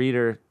L.A.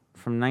 Reader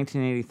from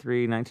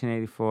 1983,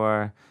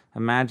 1984, a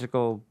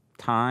magical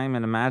time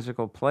and a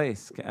magical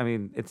place. I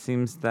mean, it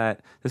seems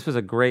that this was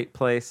a great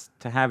place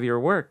to have your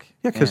work.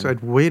 Yeah, because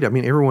I'd waited. I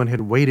mean, everyone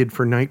had waited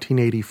for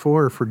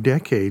 1984 for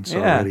decades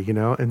already, you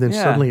know, and then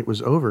suddenly it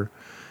was over.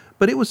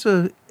 But it was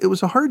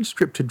a hard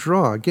strip to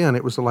draw. Again,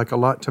 it was like a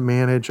lot to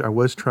manage. I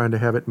was trying to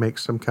have it make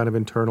some kind of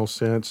internal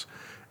sense.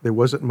 There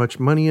wasn't much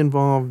money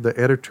involved. The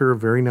editor, a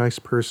very nice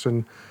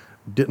person,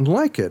 didn't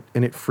like it,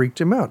 and it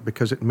freaked him out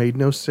because it made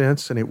no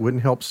sense and it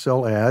wouldn't help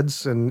sell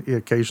ads, and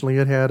occasionally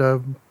it had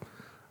a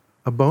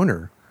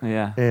boner.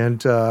 Yeah. And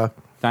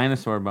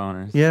dinosaur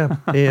boners. Yeah.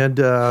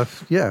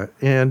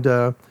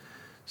 And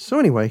so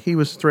anyway, he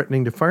was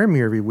threatening to fire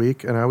me every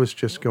week, and I was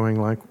just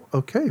going like,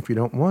 okay, if you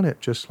don't want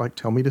it, just like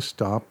tell me to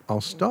stop,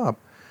 I'll stop.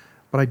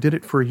 But I did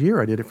it for a year.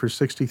 I did it for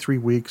 63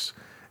 weeks.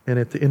 And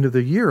at the end of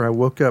the year, I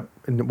woke up,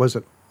 and it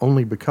wasn't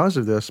only because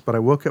of this, but I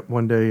woke up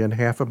one day and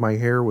half of my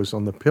hair was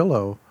on the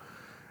pillow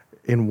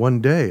in one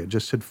day. It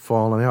just had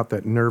fallen out.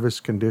 That nervous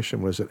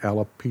condition, was it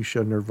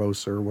alopecia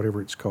nervosa or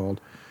whatever it's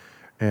called?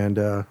 And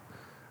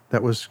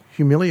that was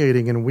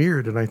humiliating and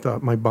weird. And I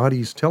thought, my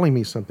body's telling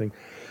me something.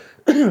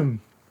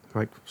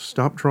 Like,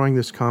 stop drawing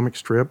this comic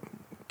strip,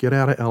 get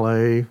out of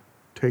L.A.,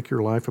 take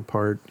your life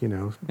apart, you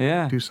know,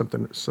 do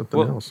something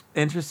else.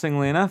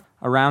 Interestingly enough,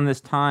 around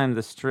this time,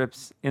 the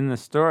strips in the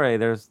story,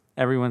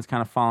 everyone's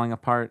kind of falling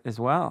apart as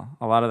well.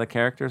 A lot of the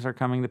characters are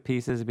coming to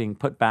pieces, being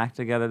put back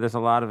together. There's a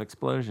lot of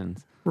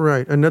explosions.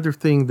 Right. Another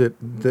thing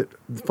that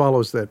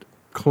follows that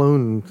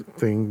clone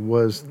thing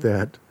was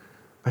that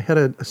I had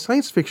a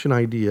science fiction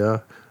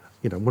idea,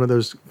 you know, one of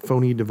those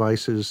phony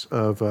devices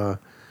of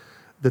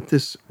that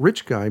this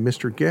rich guy,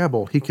 Mr.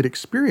 Gabble, he could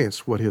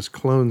experience what his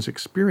clones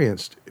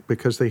experienced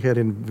because they had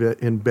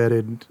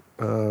embedded,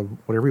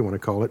 whatever you want to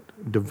call it,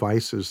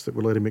 devices that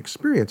would let him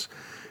experience.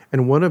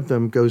 And one of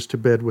them goes to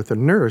bed with a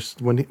nurse.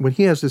 When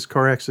he has this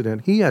car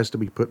accident, he has to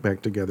be put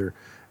back together,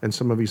 and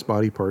some of his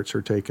body parts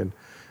are taken.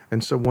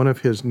 And so one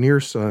of his near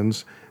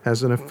sons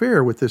has an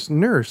affair with this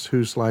nurse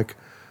who's like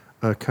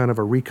a kind of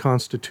a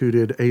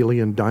reconstituted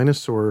alien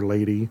dinosaur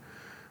lady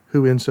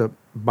who ends up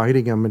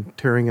biting him and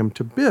tearing him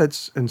to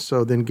bits. And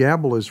so then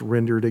Gabble is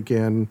rendered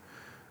again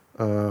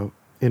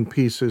in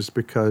pieces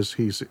because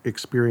he's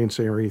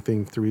experiencing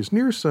everything through his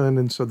near son.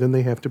 And so then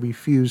they have to be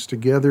fused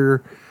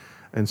together.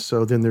 And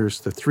so then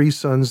there's the 3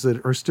 sons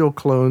that are still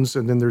clones.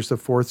 And then there's the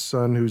 4th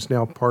son who's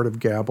now part of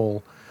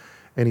Gabble.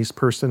 And his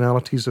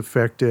personality's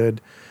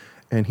affected.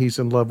 And he's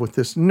in love with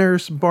this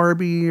nurse,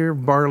 Barbie, or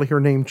Barley. Her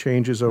name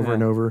changes over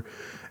and over.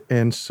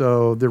 And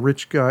so the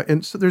rich guy,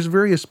 and so there's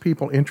various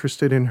people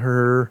interested in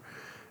her.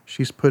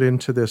 She's put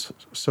into this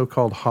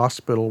so-called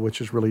hospital,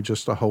 which is really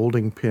just a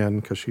holding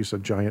pen because she's a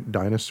giant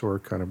dinosaur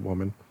kind of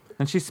woman.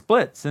 And she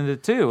splits into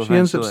 2 eventually. She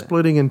ends up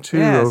splitting in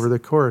 2 over the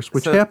course,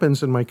 which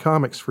happens in my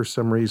comics for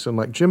some reason.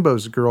 Like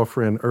Jimbo's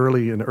girlfriend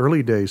in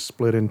early days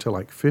split into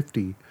like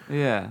 50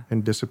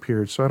 and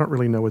disappeared. So I don't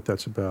really know what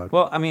that's about.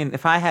 Well, I mean,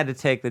 if I had to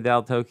take the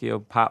Del Tokyo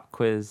pop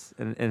quiz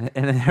and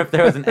if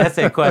there was an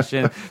essay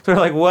question, sort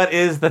of like what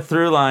is the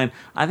through line,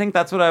 I think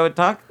that's what I would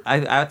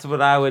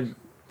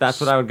that's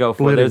what I would go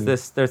for. There's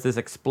this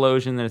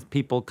explosion, there's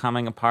people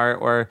coming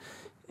apart,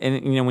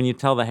 and you know, when you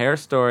tell the hair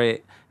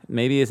story,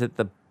 maybe is it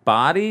the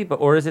body,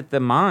 or is it the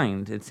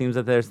mind? It seems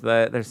that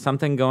there's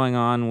something going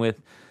on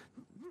with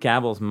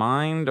Gabble's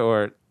mind,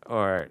 or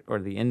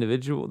the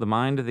individual, the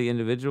mind of the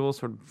individual,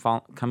 sort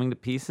of coming to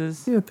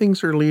pieces. Yeah,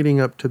 things are leading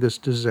up to this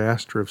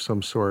disaster of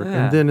some sort,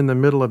 and then in the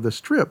middle of the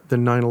strip, the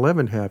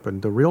 9/11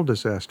 happened, the real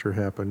disaster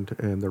happened,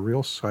 and the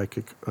real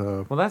psychic.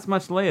 Well, that's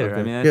much later. Okay.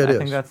 I mean, I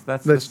think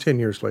that's 10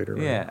 years later.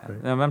 Yeah,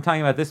 right. I'm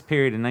talking about this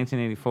period in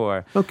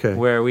 1984. Okay,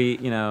 where we,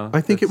 you know,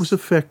 I think it was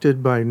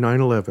affected by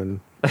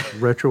 9/11.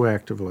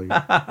 Retroactively,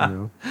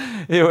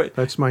 you know.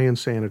 That's my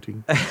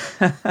insanity.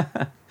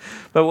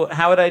 But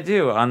how would I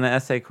do on the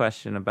essay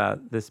question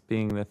about this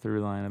being the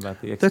through line about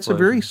the explosion? That's a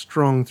very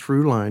strong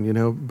through line, you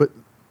know. But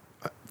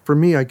for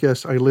me, I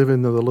guess I live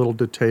in the little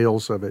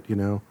details of it,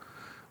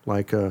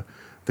 like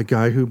the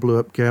guy who blew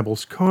up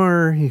Gabble's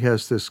car. He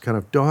has this kind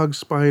of dog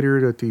spider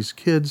that these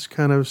kids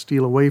kind of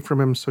steal away from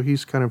him, so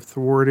he's kind of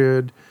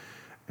thwarted.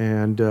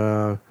 And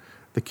the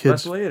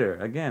kids. That's later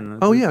again.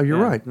 Oh yeah, you're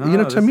right.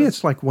 No, to me,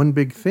 it's like one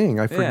big thing.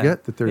 I Yeah.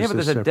 forget that there's Yeah, but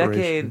this there's a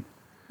separation. decade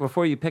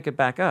before you pick it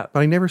back up. But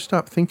I never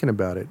stopped thinking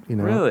about it.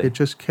 Really? It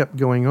just kept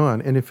going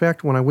on. And in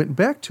fact, when I went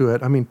back to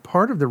it, I mean,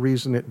 part of the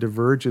reason it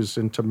diverges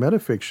into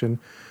metafiction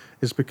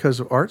is because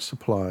of art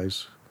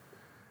supplies,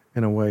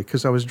 in a way.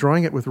 Because I was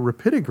drawing it with a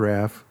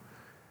rapidograph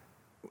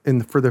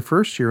for the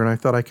first year, and I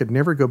thought I could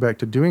never go back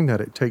to doing that.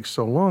 It takes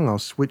so long. I'll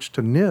switch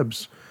to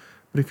nibs.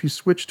 But if you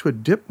switch to a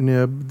dip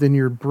nib, then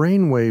your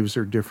brain waves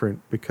are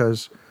different,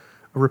 because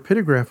a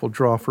rapidograph will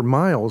draw for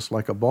miles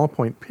like a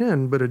ballpoint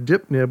pen, but a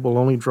dip nib will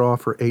only draw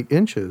for 8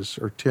 inches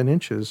or 10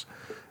 inches.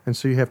 And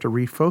so you have to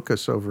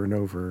refocus over and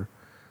over.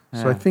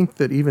 So I Yeah. think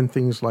that even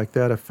things like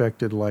that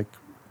affected like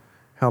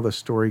how the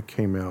story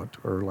came out,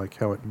 or like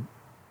how it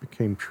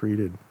became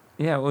treated.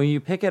 Yeah, well, you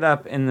pick it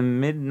up in the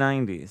mid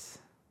 '90s,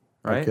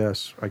 right? I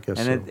guess And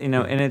so. it,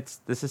 and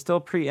this is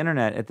still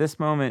pre-internet. At this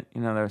moment,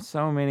 there are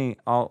so many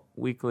alt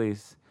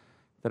weeklies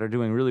that are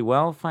doing really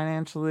well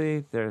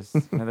financially. There's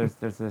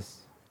there's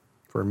this.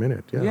 For a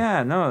minute, yeah.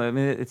 Yeah, no, I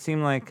mean, it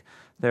seemed like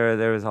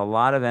there was a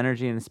lot of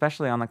energy, and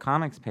especially on the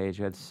comics page,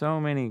 you had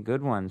so many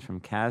good ones from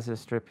Kaz's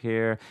strip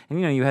here,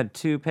 and you had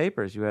 2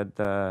 papers. You had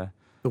the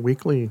the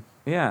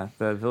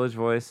Village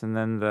Voice, and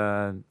then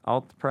the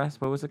Alt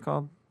Press. What was it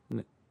called?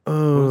 What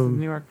was the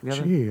New York? The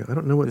other? Gee, I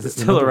don't know what Is it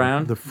still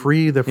around? The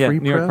free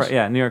New York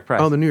press. New York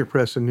Press. Oh, the New York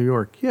Press in New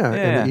York. Yeah, Yeah,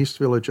 and yeah. the East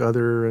Village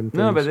Other and things.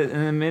 No, but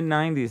in the mid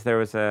 '90s, there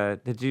was a.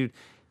 Did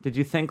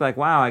you think like,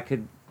 wow, I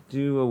could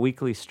do a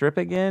weekly strip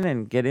again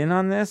and get in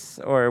on this,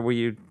 or were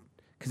you?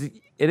 Because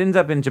it ends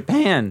up in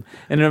Japan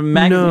in a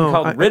magazine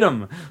called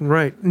Rhythm.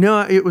 Right.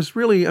 No, it was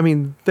really, I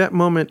mean, that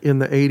moment in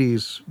the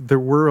 80s, there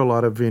were a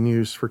lot of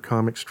venues for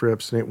comic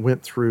strips, and it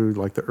went through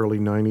like the early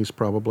 90s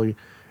probably.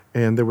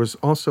 And there was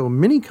also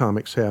mini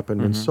comics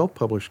happened and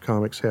self-published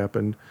comics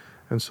happened.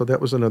 And so that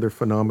was another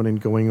phenomenon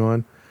going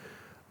on.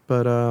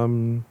 But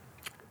So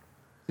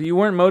you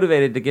weren't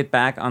motivated to get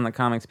back on the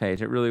comics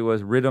page. It really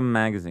was Rhythm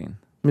magazine.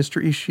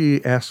 Mr.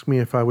 Ishii asked me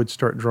if I would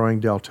start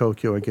drawing Del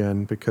Tokyo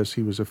again because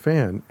he was a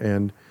fan.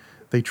 And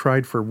they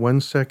tried for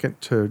 1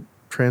 second to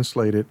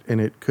translate it,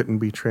 and it couldn't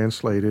be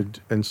translated.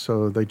 And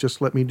so they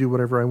just let me do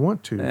whatever I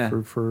want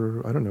to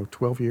for I don't know,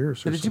 12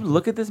 years. So did you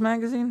look at this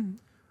magazine?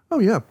 Oh,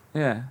 yeah.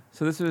 Yeah.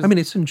 So this was. I mean,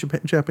 it's in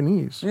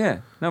Japanese.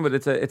 Yeah. No, but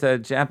it's a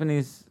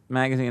Japanese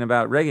magazine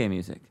about reggae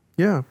music.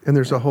 Yeah, and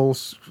there's a whole,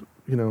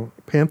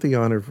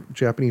 pantheon of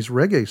Japanese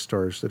reggae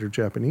stars that are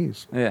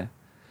Japanese. Yeah.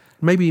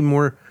 Maybe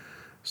more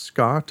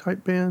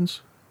ska-type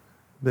bands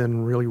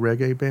than really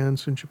reggae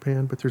bands in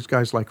Japan, but there's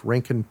guys like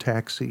Rankin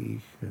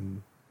Taxi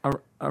and...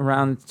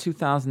 Around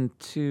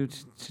 2002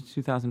 to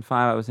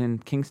 2005, I was in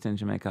Kingston,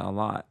 Jamaica a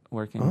lot,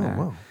 working there.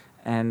 Wow.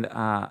 And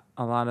a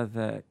lot of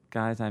the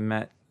guys I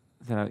met,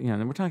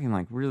 and we're talking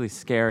like really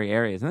scary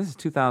areas. And this is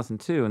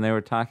 2002, and they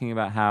were talking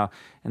about how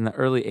in the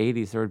early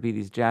 80s there would be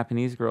these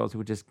Japanese girls who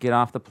would just get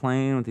off the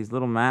plane with these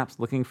little maps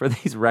looking for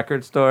these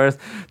record stores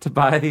to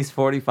buy these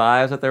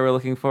 45s that they were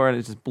looking for, and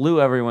it just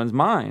blew everyone's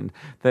mind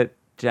that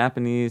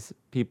Japanese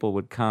people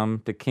would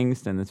come to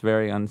Kingston, this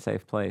very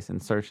unsafe place, in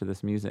search of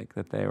this music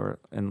that they were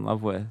in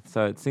love with.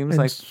 So it seems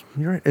like...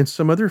 You're right. And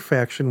some other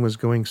faction was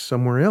going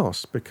somewhere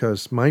else,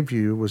 because my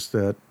view was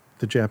that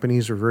the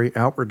Japanese are very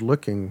outward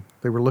looking.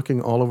 They were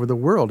looking all over the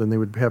world, and they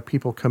would have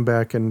people come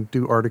back and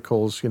do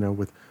articles,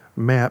 with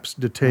maps,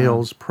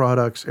 details,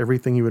 products,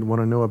 everything you would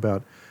want to know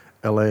about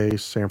LA,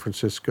 San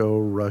Francisco,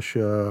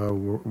 Russia,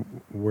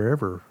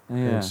 wherever. Yeah.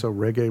 And so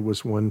reggae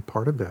was one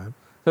part of that.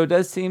 So it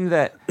does seem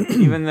that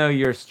even though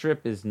your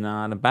strip is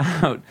not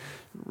about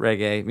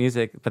reggae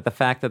music, but the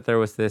fact that there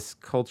was this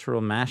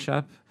cultural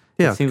mashup,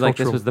 it seems like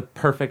this was the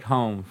perfect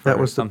home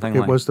for something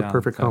like that. It was the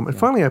perfect home. And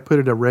finally I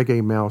put a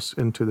Reggae Mouse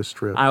into the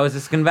strip. I was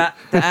just going to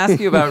ask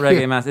you about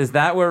Reggae Mouse. Is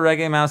that where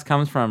Reggae Mouse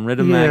comes from,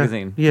 Rhythm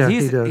Magazine? Yeah,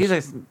 he does. He's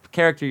a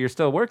character you're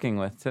still working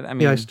with. So, I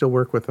mean, yeah, I still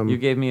work with him. You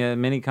gave me a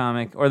mini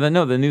comic, or the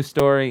new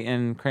story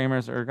in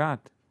Kramer's Ergot.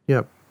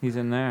 Yep. He's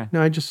in there.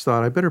 No, I just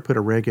thought I better put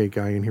a reggae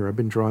guy in here. I've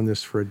been drawing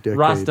this for a decade.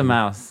 Rasta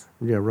Mouse.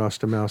 Yeah,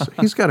 Rasta Mouse.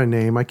 He's got a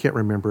name. I can't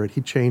remember it.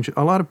 He changed it.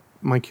 A lot of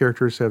my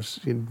characters have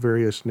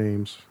various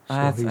names. So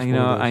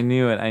I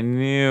knew it. I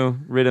knew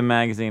Rhythm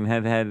Magazine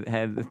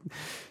had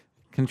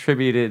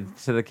contributed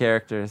to the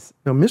characters.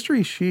 Now, Mr.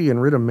 Ishii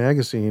and Rhythm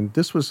Magazine,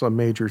 this was a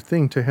major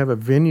thing, to have a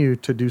venue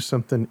to do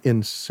something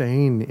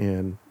insane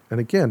in. And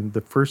again,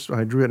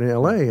 I drew it in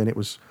L.A., and it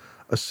was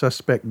a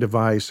suspect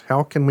device.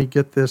 How can we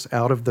get this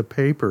out of the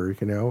paper,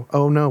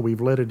 Oh, no,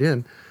 we've let it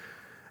in.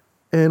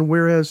 And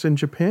whereas in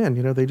Japan,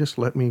 they just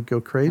let me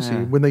go crazy.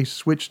 Yeah. When they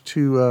switched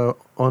to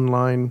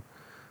online,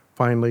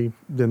 finally,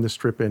 then the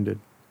strip ended.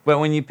 But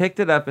when you picked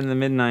it up in the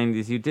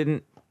mid-'90s, you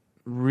didn't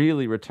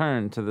really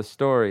return to the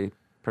story,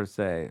 per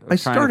se. I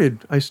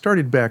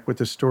started back with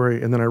the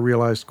story, and then I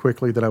realized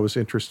quickly that I was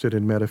interested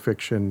in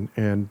metafiction,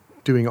 and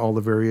doing all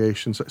the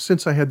variations.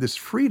 Since I had this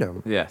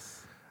freedom,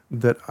 Yes.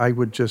 that I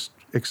would just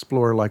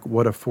explore like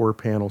what a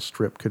 4-panel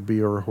strip could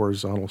be or a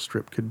horizontal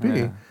strip could be.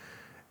 Yeah.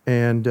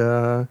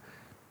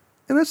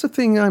 And that's the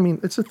thing. I mean,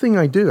 it's a thing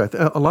I do.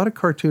 A lot of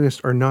cartoonists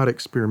are not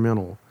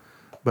experimental,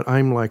 but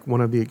I'm like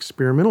one of the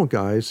experimental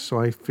guys. So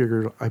I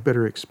figured I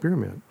better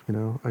experiment.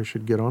 I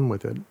should get on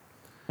with it.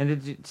 And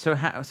did you?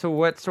 So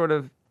what sort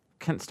of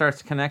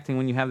starts connecting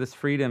when you have this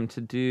freedom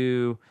to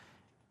do,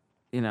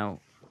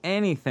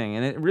 anything?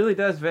 And it really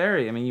does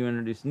vary. I mean, you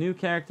introduce new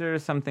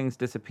characters. Some things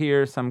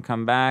disappear. Some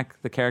come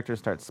back. The characters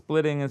start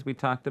splitting, as we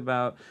talked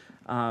about.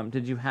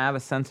 Did you have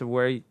a sense of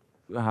where you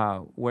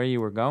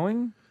were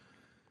going?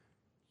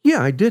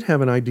 Yeah, I did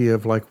have an idea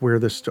of like where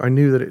this. I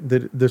knew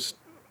that this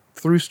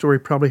through story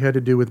probably had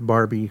to do with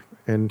Barbie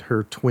and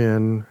her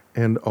twin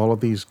and all of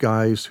these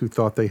guys who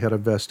thought they had a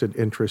vested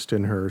interest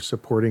in her,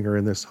 supporting her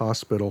in this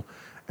hospital,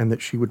 and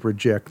that she would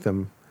reject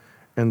them,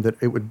 and that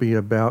it would be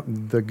about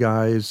the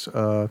guys'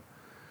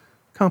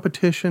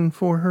 competition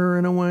for her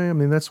in a way. I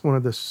mean, that's one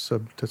of the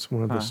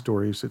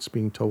stories that's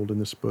being told in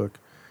this book.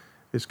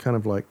 It's kind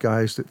of like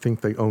guys that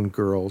think they own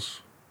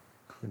girls.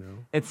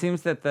 It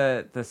seems that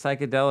the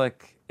psychedelic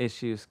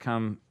issues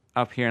come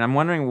up here, and I'm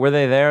wondering, were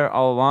they there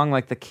all along,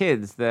 like the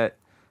kids that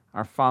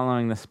are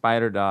following the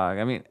spider dog?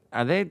 I mean,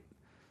 are they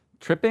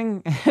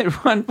tripping at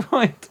one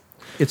point?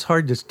 It's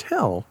hard to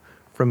tell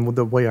from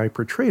the way I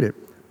portrayed it,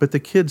 but the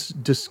kids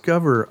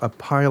discover a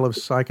pile of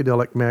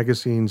psychedelic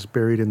magazines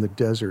buried in the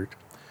desert.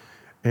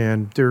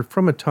 And they're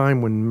from a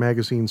time when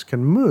magazines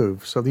can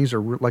move. So these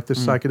are like the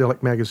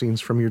psychedelic magazines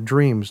from your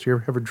dreams. Do you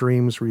ever have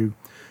dreams where you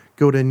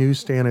go to a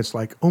newsstand, it's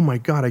like, oh my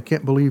God, I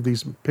can't believe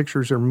these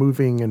pictures are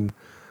moving and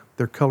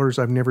they're colors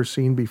I've never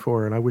seen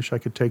before, and I wish I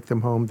could take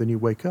them home. Then you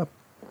wake up.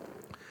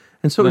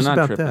 And so it's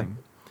about tripping. that.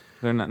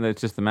 They're not. It's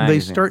just the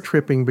magazines. They start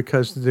tripping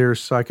because there's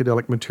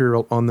psychedelic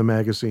material on the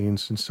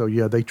magazines. And so,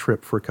 yeah, they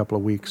trip for a couple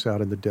of weeks out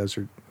in the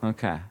desert.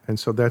 Okay. And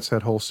so that's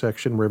that whole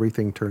section where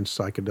everything turns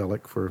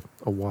psychedelic for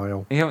a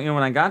while. When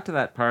I got to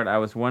that part, I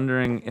was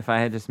wondering if I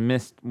had just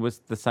missed, was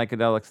the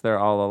psychedelics there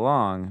all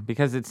along?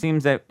 Because it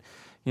seems that,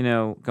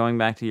 going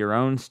back to your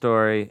own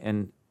story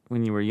and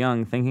when you were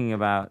young, thinking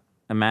about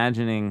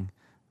imagining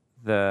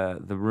the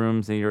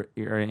rooms that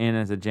you're in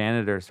as a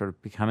janitor sort of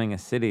becoming a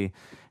city,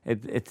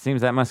 it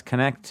seems that must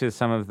connect to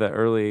some of the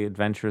early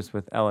adventures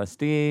with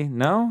LSD,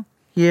 no?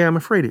 Yeah, I'm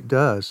afraid it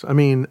does. I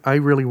mean, I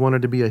really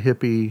wanted to be a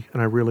hippie,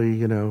 and I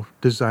really,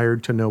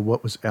 desired to know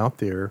what was out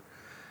there.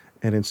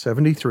 And in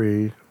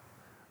 1973,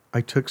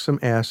 I took some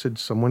acid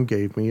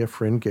a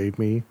friend gave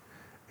me.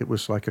 It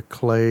was like a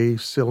clay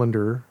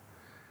cylinder,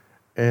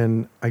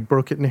 and I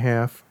broke it in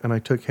half, and I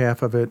took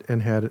half of it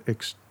and had an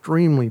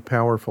extremely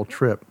powerful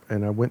trip.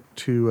 And I went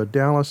to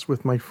Dallas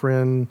with my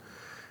friend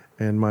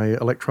and my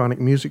electronic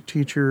music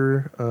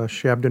teacher,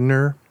 Shabda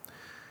Nur,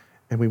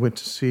 and we went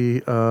to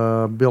see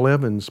Bill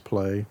Evans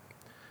play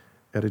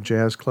at a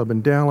jazz club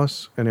in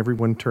Dallas, and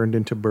everyone turned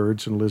into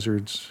birds and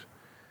lizards.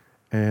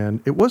 And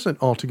it wasn't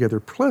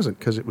altogether pleasant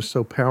because it was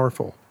so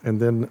powerful.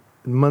 And then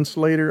months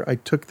later, I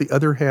took the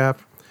other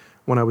half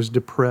when I was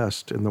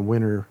depressed in the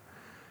winter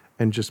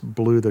and just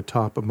blew the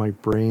top of my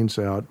brains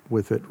out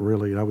with it,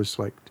 really. I was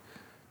like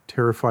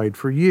terrified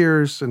for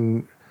years,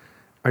 and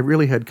I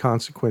really had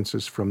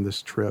consequences from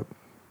this trip.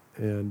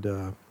 And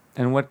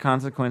what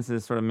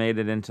consequences sort of made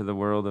it into the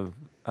world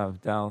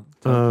of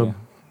Tokyo?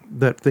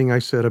 That thing I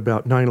said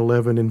about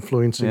 9/11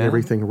 influencing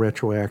everything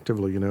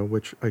retroactively,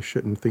 which I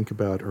shouldn't think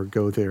about or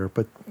go there.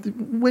 But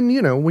when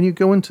you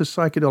go into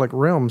psychedelic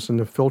realms and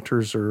the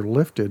filters are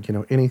lifted,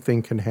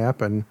 anything can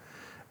happen,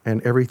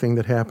 and everything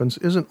that happens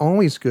isn't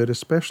always good,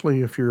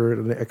 especially if you're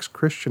an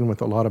ex-Christian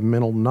with a lot of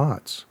mental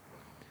knots.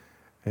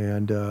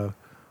 And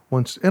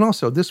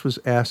also this was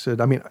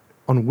acid. I mean,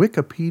 on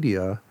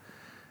Wikipedia,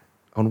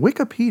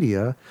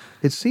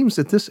 it seems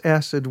that this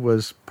acid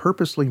was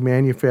purposely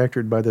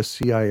manufactured by the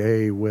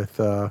CIA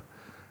to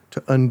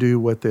undo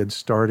what they'd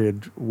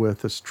started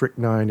with the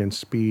strychnine and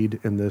speed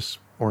in this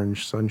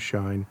Orange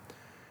Sunshine.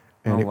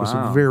 And it was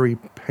very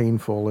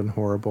painful and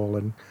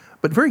horrible,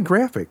 but very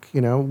graphic.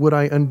 Would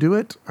I undo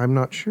it? I'm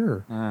not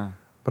sure.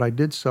 But I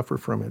did suffer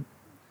from it.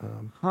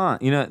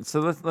 So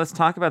let's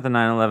talk about the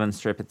 9/11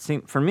 strip. It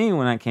seemed, for me,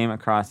 when I came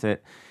across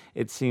it,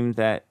 it seemed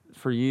that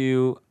for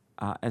you,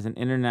 as an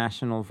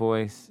international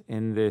voice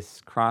in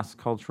this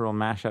cross-cultural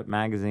mashup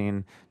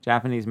magazine,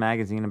 Japanese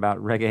magazine about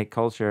reggae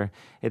culture,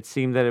 it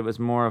seemed that it was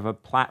more of a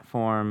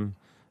platform,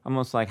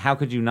 almost like, how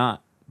could you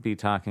not be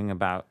talking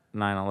about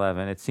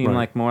 9/11? It seemed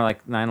like more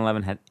like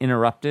 9/11 had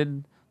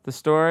interrupted the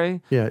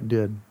story. Yeah, it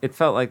did. It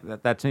felt like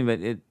that to me,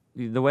 but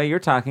the way you're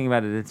talking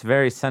about it, it's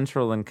very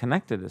central and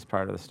connected as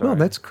part of the story. Well,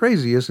 that's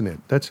crazy, isn't it?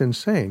 That's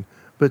insane.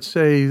 But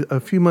say a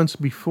few months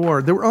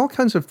before, there were all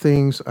kinds of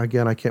things.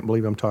 Again, I can't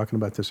believe I'm talking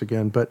about this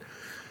again, but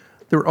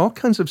there were all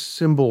kinds of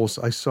symbols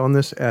I saw on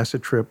this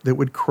acid trip that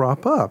would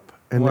crop up.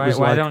 And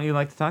why don't you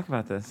like to talk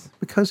about this?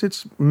 Because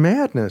it's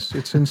madness.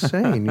 It's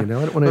insane. I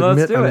don't want to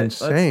admit I'm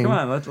insane.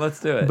 Let's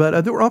do it.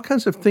 But there were all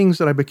kinds of things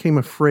that I became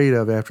afraid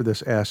of after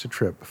this acid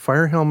trip.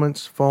 Fire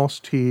helmets, false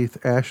teeth,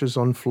 ashes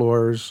on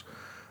floors,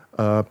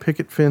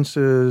 picket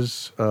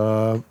fences,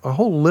 a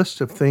whole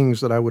list of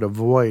things that I would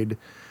avoid,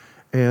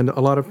 and a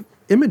lot of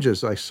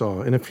images I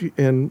saw.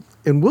 And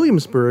in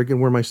Williamsburg,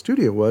 and where my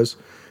studio was,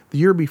 the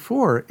year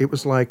before, it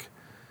was like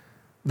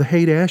the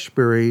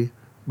Haight-Ashbury,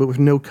 but with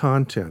no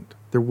content.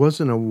 There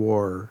wasn't a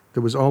war.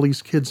 There was all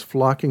these kids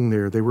flocking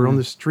there. They were on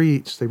the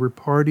streets. They were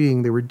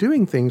partying. They were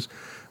doing things,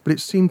 but it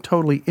seemed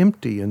totally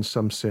empty in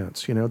some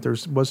sense. You know, there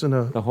wasn't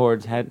a... The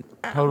hordes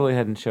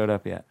hadn't showed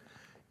up yet.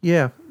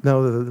 Yeah,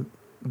 no,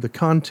 the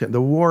content,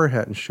 the war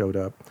hadn't showed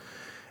up.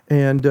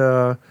 And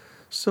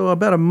so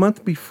about a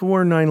month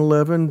before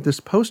 9/11, this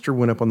poster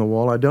went up on the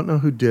wall. I don't know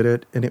who did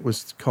it, and it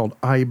was called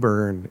I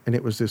Burn, and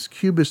it was this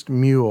Cubist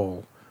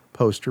mule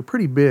poster,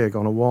 pretty big,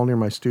 on a wall near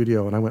my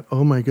studio. And I went,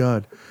 oh my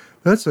God,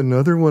 that's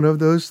another one of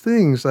those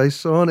things I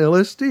saw on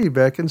LSD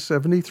back in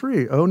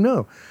 73. Oh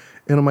no.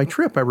 And on my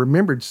trip, I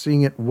remembered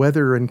seeing it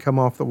weather and come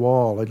off the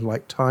wall in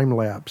like time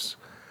lapse,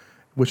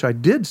 which I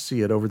did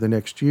see it over the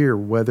next year,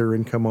 weather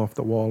and come off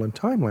the wall in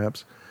time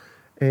lapse.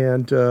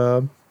 And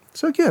so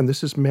again,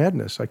 this is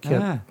madness. I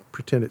can't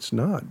pretend it's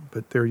not,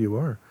 but there you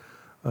are,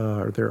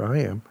 or there I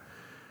am.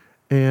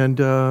 And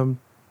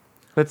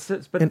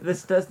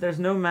there's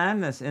no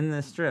madness in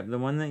this strip. The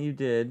one that you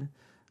did,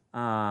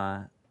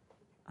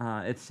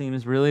 it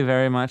seems really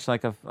very much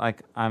like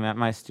I'm at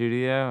my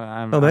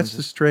studio. That's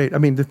the straight. I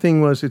mean, the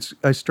thing was,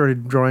 I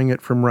started drawing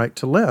it from right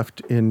to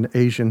left in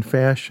Asian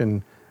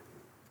fashion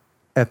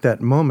at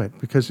that moment,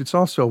 because it's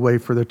also a way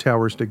for the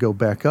towers to go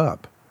back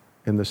up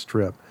in the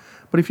strip.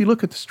 But if you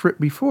look at the strip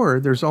before,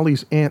 there's all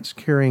these ants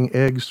carrying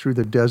eggs through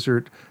the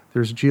desert.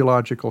 There's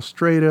geological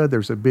strata.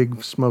 There's a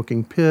big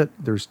smoking pit.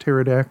 There's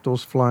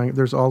pterodactyls flying.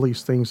 There's all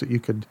these things that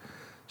you could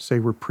say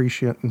were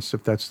prescience,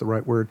 if that's the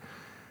right word.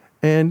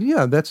 And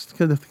yeah, that's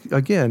kind of,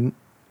 again,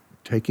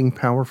 taking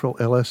powerful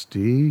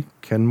LSD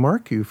can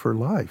mark you for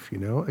life, you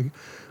know.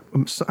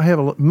 I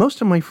have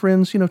most of my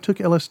friends, you know, took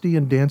LSD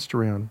and danced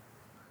around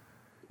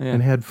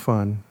and had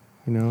fun,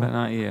 you know. But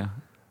not you.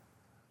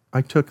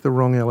 I took the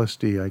wrong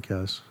LSD, I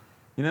guess.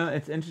 You know,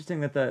 it's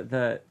interesting that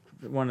the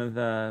one of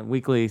the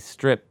weekly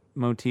strip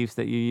motifs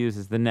that you use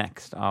is the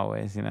next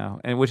always, you know,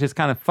 and which is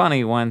kind of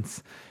funny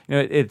once, you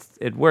know,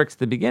 it works at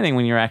the beginning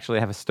when you actually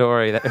have a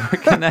story that we're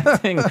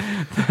connecting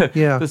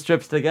the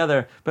strips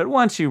together. But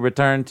once you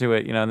return to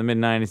it, you know, in the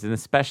mid-90s, and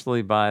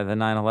especially by the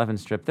 9/11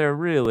 strip, they're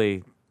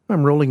really...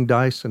 I'm rolling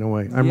dice in a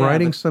way. I'm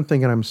writing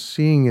something and I'm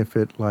seeing if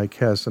it like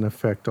has an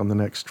effect on the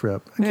next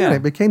strip. Again,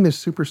 it became this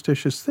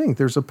superstitious thing.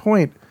 There's a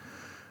point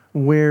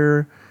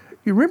where...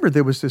 You remember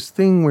there was this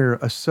thing where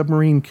a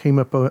submarine came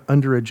up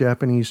under a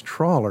Japanese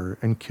trawler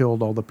and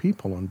killed all the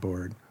people on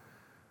board.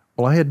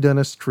 Well, I had done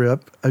a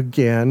strip,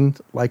 again,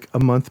 like a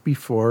month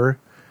before,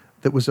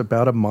 that was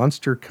about a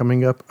monster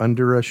coming up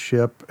under a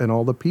ship and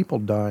all the people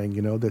dying,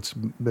 you know, that's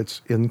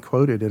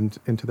quoted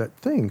into that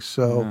thing.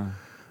 So,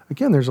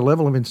 again, there's a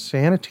level of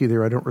insanity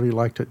there I don't really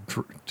like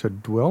to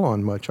dwell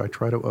on much. I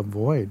try to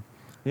avoid.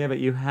 Yeah, but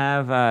you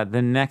have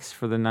the next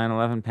for the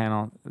 9/11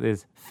 panel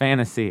is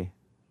fantasy.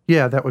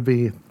 Yeah, that would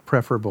be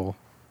preferable.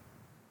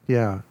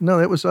 Yeah. No,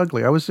 that was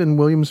ugly. I was in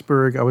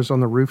Williamsburg. I was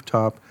on the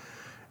rooftop,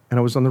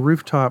 and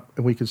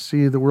we could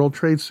see the World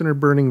Trade Center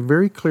burning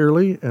very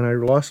clearly, and I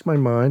lost my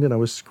mind, and I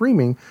was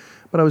screaming,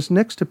 but I was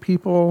next to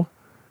people,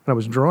 and I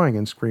was drawing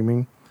and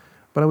screaming,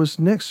 but I was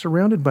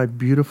surrounded by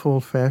beautiful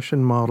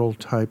fashion model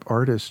type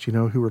artists, you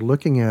know, who were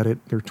looking at it.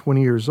 They're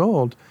 20 years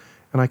old,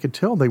 and I could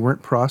tell they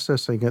weren't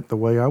processing it the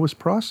way I was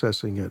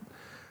processing it.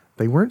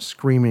 They weren't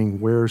screaming,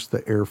 "Where's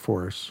the Air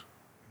Force?"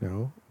 You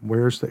know,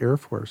 where's the Air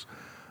Force?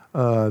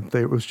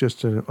 It was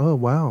just oh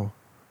wow,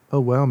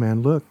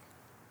 man, look.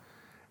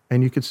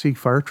 And you could see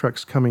fire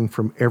trucks coming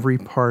from every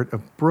part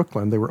of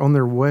Brooklyn. They were on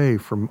their way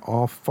from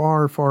all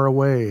far, far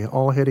away,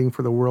 all heading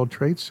for the World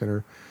Trade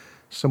Center.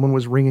 Someone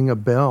was ringing a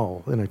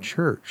bell in a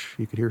church.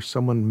 You could hear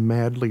someone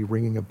madly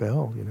ringing a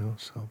bell, you know,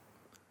 so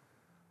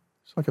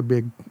it's like a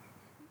big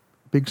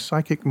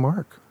psychic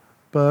mark.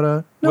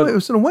 But no, it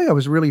was in a way I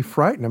was really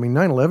frightened. I mean,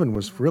 9/11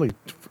 was really,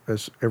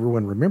 as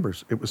everyone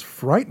remembers, it was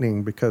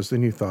frightening because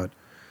then you thought,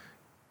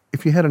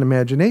 if you had an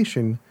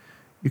imagination,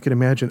 you could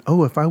imagine,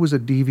 oh, if I was a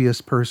devious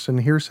person,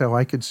 here's how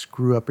I could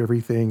screw up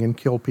everything and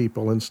kill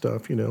people and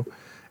stuff, you know.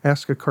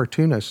 Ask a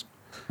cartoonist,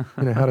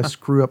 you know, how to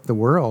screw up the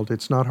world.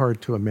 It's not hard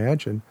to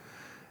imagine.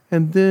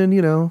 And then,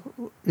 you know,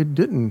 it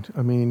didn't.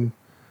 I mean,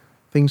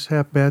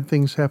 bad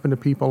things happen to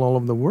people all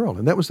over the world.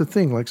 And that was the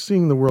thing, like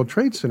seeing the World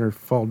Trade Center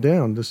fall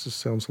down. This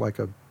sounds like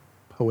a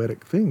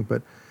poetic thing,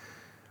 but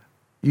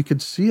you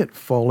could see it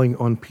falling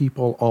on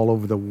people all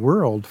over the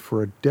world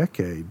for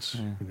decades,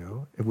 you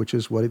know, which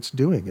is what it's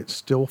doing. It's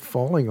still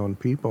falling on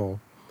people.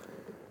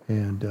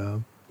 And,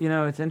 you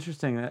know, it's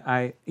interesting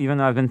that even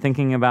though I've been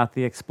thinking about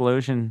the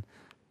explosion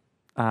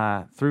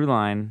through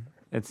line,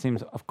 it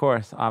seems, of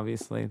course,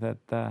 obviously,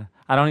 that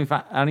I don't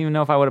even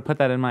know if I would have put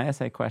that in my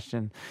essay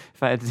question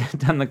if I had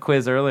done the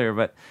quiz earlier.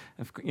 But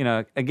you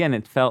know, again,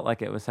 it felt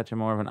like it was such a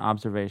more of an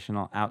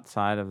observational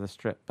outside of the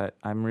strip. But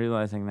I'm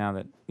realizing now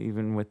that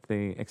even with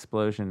the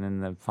explosion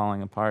and the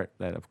falling apart,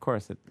 that of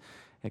course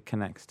it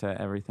connects to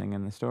everything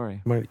in the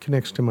story. It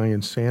connects to my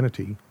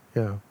insanity.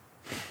 Yeah.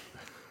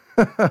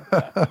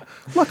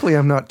 Luckily,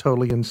 I'm not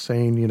totally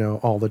insane,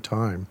 all the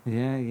time.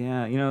 Yeah,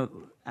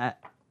 yeah.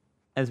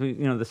 As we,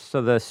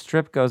 so the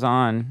strip goes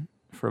on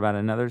for about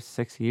another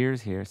 6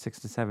 years here, 6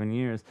 to 7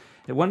 years.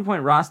 At one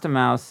point,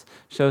 Rasta-Mouse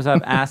shows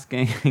up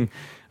asking,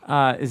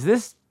 "Is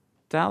this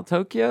Dal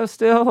Tokyo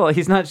still?"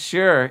 He's not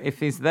sure if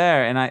he's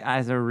there. And I,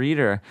 as a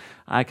reader,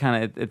 I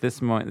kind of at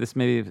this moment, this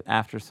maybe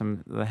after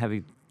the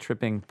heavy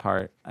tripping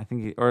part, I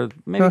think, or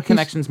maybe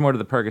connections more to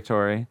the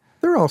purgatory.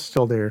 They're all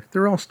still there.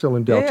 They're all still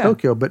in Dal Yeah.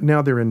 Tokyo, but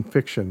now they're in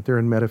fiction. They're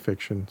in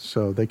metafiction,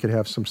 so they could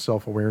have some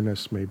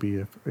self-awareness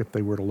maybe if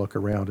they were to look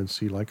around and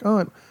see like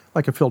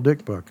a Phil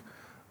Dick book.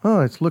 Oh,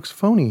 it looks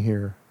phony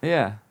here.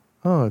 Yeah.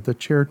 Oh, the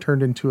chair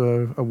turned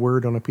into a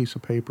word on a piece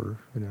of paper,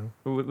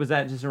 Was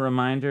that just a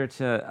reminder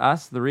to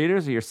us, the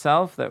readers, or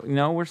yourself, that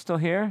we're still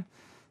here?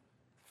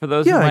 For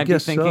those who Yeah, I might be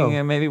guess thinking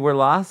so. maybe we're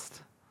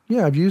lost?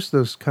 Yeah, I've used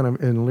those kind of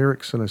in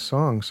lyrics in a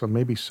song, so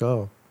maybe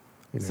so.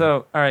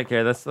 So, all right,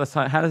 Gary, let's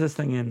talk. How does this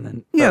thing end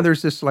then? Yeah,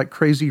 there's this like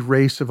crazy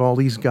race of all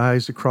these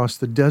guys across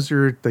the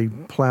desert. They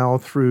plow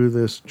through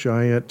this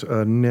giant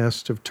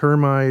nest of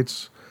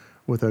termites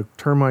with a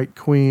termite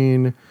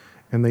queen,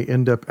 and they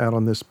end up out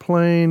on this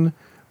plain.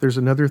 There's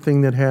another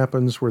thing that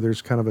happens where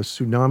there's kind of a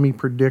tsunami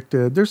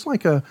predicted. There's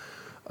like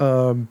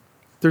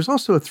there's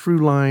also a through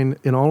line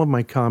in all of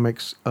my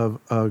comics of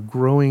a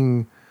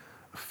growing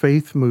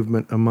faith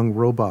movement among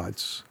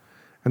robots.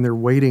 And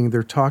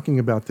they're talking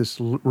about this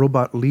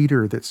robot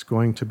leader that's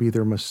going to be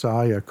their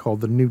messiah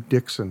called the New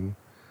Dixon.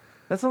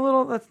 That's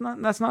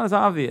not as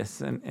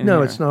obvious. No,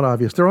 here. it's not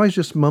obvious. They're always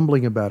just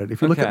mumbling about it.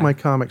 If you look Okay. at my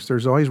comics,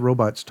 there's always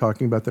robots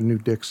talking about the New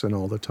Dixon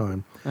all the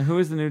time. And who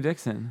is the New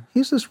Dixon?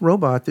 He's this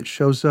robot that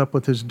shows up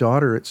with his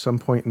daughter at some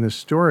point in this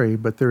story,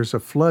 but there's a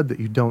flood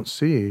that you don't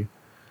see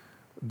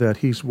that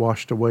he's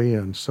washed away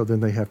in. So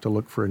then they have to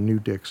look for a new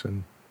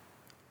Dixon,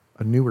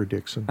 a newer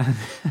Dixon.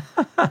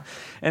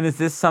 And is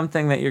this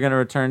something that you're going to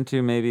return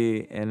to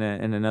maybe in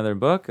another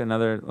book,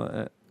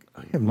 another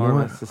I have more of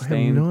a I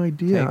sustained have no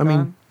idea. take I mean,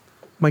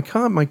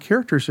 on? my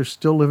characters are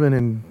still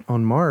living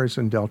on Mars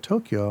in Dal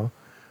Tokyo,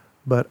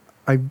 but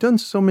I've done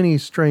so many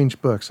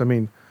strange books. I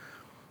mean,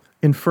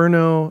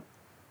 Inferno,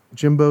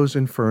 Jimbo's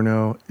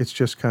Inferno, it's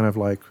just kind of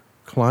like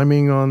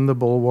climbing on the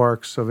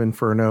bulwarks of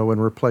Inferno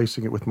and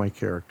replacing it with my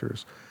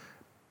characters.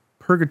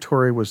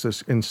 Purgatory was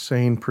this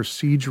insane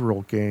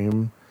procedural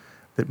game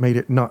that made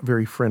it not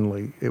very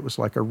friendly. It was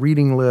like a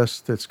reading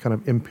list that's kind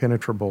of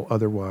impenetrable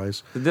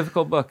otherwise. It's a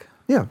difficult book.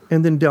 Yeah,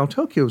 and then Dal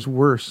Tokyo's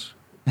worse.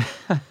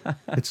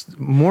 It's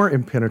more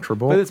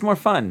impenetrable. But it's more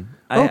fun.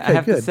 I Okay,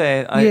 have to good.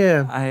 say.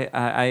 Yeah.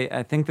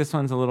 I think this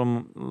one's a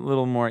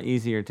little more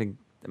easier to,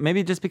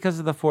 maybe just because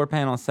of the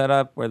 4-panel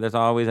setup where there's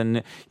always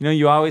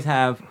you always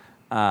have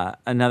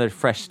another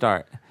fresh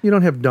start. You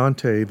don't have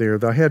Dante there.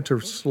 I had to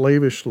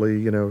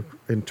slavishly,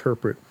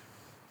 interpret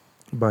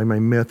by my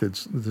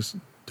methods this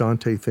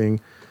Dante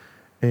thing.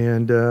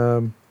 And,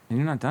 And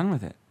you're not done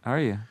with it, are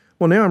you?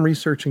 well, now I'm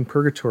researching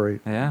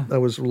Purgatory. Yeah. I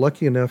was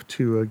lucky enough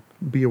to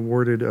be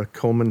awarded a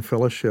Coleman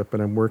Fellowship,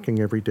 and I'm working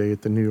every day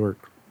at the New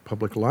York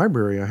Public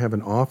Library. I have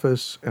an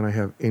office, and I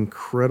have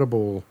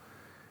incredible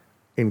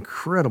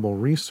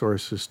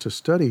resources to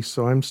study.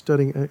 So I'm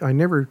studying. I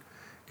never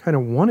kind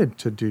of wanted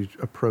to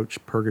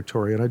approach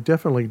Purgatory, and I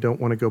definitely don't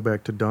want to go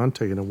back to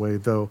Dante in a way,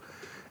 though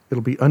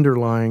it'll be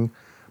underlying,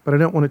 but I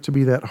don't want it to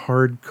be that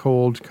hard,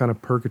 cold kind of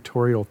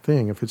purgatorial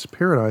thing. If it's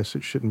paradise,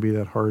 it shouldn't be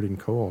that hard and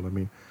cold. I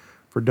mean,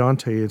 for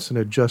Dante, it's an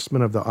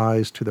adjustment of the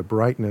eyes to the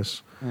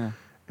brightness. Yeah.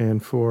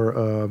 And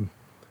for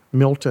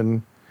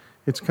Milton,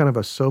 it's kind of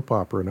a soap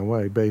opera in a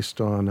way,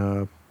 based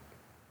on,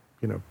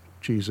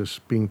 Jesus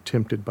being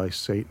tempted by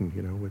Satan,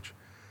 which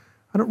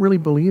I don't really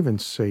believe in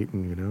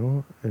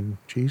Satan, and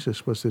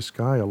Jesus was this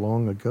guy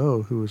long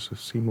ago who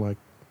seemed like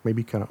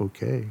maybe kind of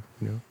okay.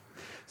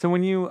 So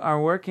when you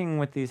are working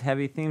with these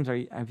heavy themes,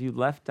 have you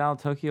left Dal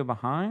Tokyo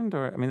behind,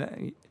 or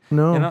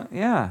No.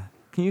 yeah?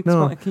 Can you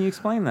No. Can you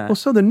explain that? Well,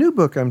 so the new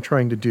book I'm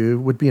trying to do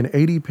would be an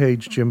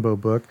 80-page Jimbo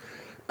book,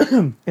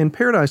 and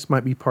Paradise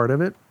might be part of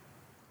it,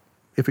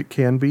 if it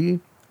can be,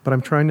 but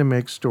I'm trying to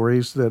make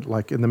stories that,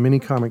 like in the mini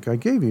comic I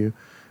gave you,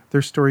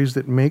 they're stories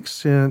that make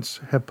sense,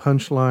 have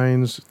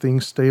punchlines,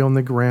 things stay on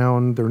the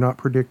ground, they're not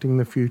predicting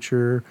the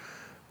future.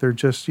 They're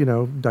just,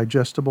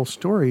 digestible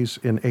stories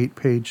in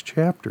 8-page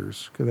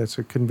chapters, because that's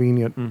a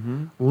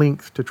convenient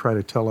length to try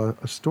to tell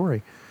a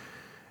story.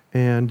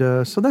 And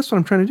so that's what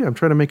I'm trying to do. I'm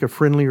trying to make a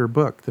friendlier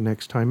book the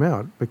next time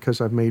out, because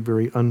I've made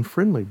very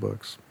unfriendly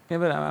books. Yeah,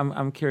 but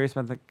I'm curious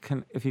about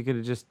if you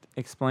could just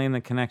explain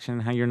the connection,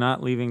 how you're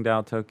not leaving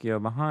Dal Tokyo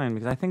behind,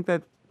 because I think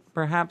that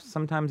perhaps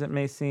sometimes it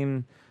may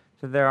seem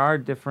that there are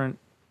different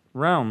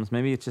realms.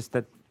 Maybe it's just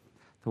that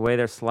the way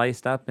they're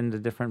sliced up into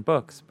different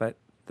books, but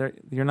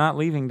you're not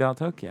leaving Dal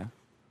Tokyo.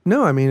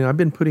 No, I mean, I've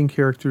been putting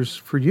characters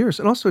for years.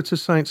 And also, it's a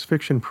science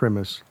fiction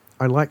premise.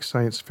 I like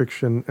science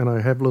fiction, and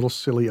I have little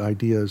silly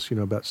ideas,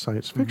 about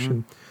science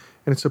fiction.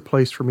 And it's a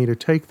place for me to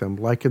take them.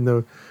 Like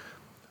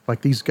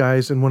these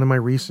guys in one of my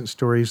recent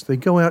stories, they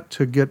go out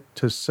to get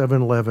to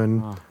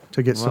 7-Eleven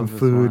to get some Love this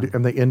food, one.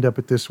 and they end up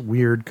at this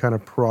weird kind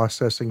of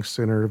processing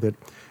center that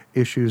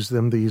issues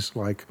them these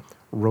like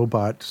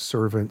robot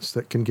servants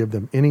that can give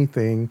them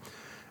anything,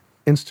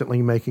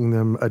 instantly making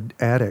them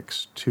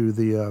addicts to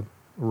the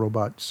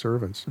robot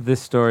servants.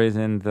 This story is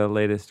in the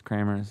latest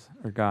Kramer's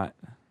or Got.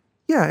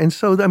 Yeah, and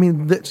so, I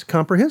mean, that's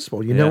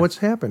comprehensible. You know Yeah. what's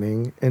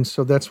happening, and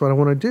so that's what I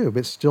want to do. But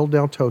it's still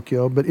Del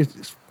Tokyo, but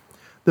it's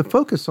the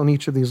focus on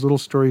each of these little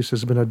stories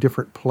has been a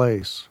different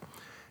place.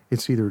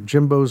 It's either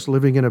Jimbo's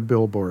living in a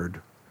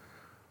billboard,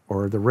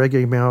 or the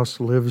reggae mouse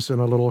lives in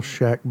a little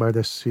shack by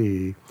the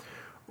sea,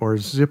 or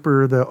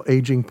Zipper, the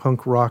aging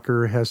punk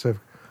rocker, has a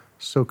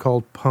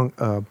so-called punk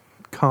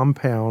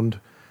compound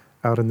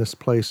out in this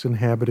place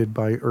inhabited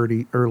by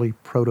early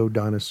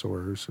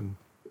proto-dinosaurs, and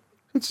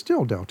it's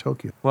still Del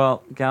Tokyo.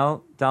 Well,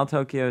 Del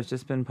Tokyo has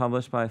just been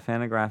published by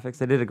Fantagraphics.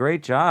 They did a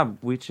great job.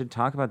 We should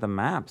talk about the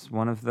maps,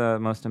 one of the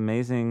most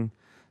amazing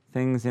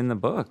things in the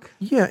book.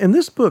 Yeah, and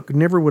this book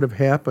never would have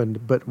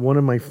happened, but one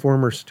of my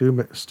former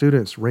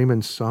students,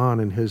 Raymond San,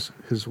 and his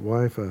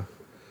wife,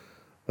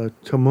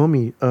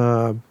 Tomomi,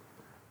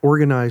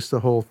 organized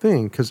the whole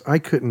thing because I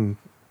couldn't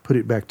put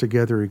it back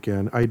together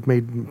again. I'd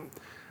made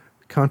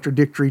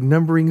contradictory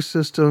numbering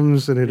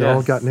systems, and it had all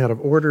Yes. gotten out of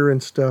order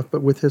and stuff.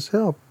 But with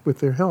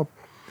their help,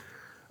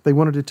 they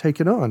wanted to take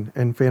it on,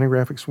 and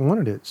Fantagraphics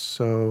wanted it,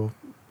 so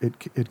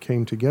it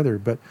came together.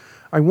 But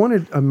I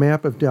wanted a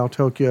map of Del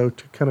Tokyo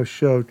to kind of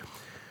show.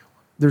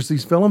 There's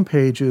these vellum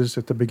pages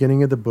at the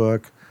beginning of the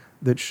book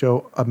that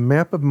show a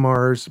map of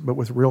Mars, but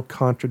with real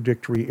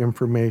contradictory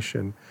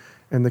information.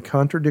 And the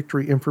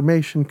contradictory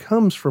information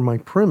comes from my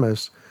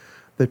premise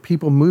that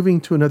people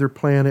moving to another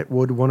planet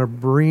would want to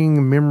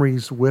bring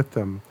memories with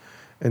them.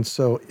 And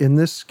so in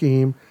this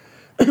scheme,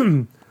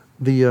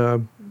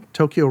 the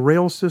Tokyo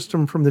rail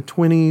system from the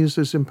 20s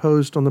is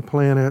imposed on the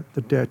planet.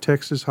 The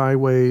Texas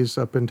highways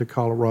up into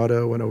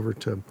Colorado and over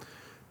to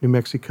New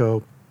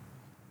Mexico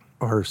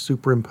are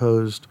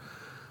superimposed.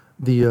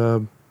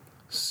 The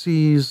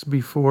seas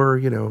before,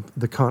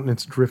 the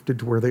continents drifted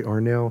to where they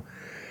are now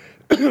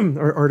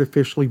are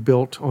artificially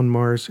built on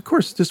Mars. Of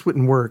course, this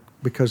wouldn't work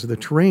because of the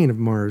terrain of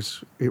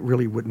Mars. It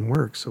really wouldn't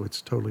work, so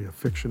it's totally a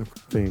fictional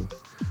thing.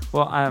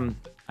 Well,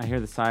 I hear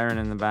the siren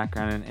in the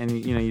background, and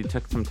you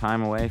took some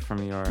time away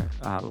from your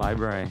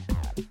library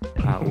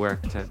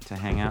work to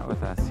hang out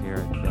with us here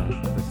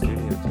at the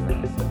studio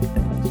today.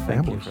 So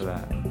thank you for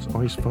that. It's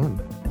always fun.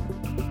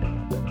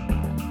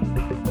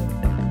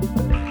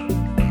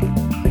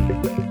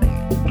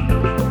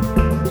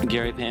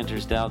 Gary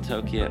Panter's Del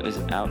Tokyo is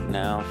out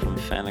now from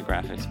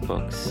Fantagraphics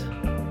Books.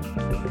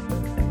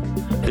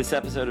 This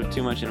episode of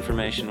Too Much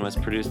Information was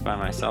produced by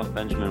myself,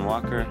 Benjamin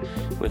Walker,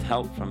 with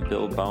help from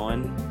Bill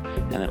Bowen,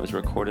 and it was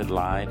recorded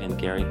live in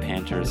Gary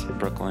Panter's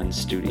Brooklyn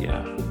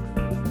studio.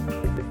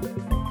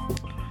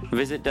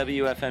 Visit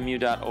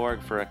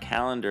WFMU.org for a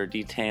calendar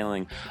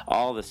detailing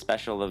all the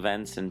special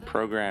events and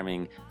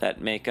programming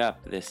that make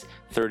up this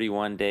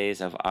 31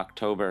 Days of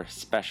October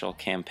special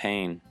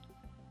campaign.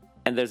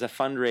 And there's a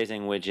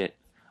fundraising widget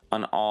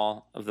on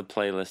all of the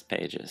playlist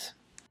pages.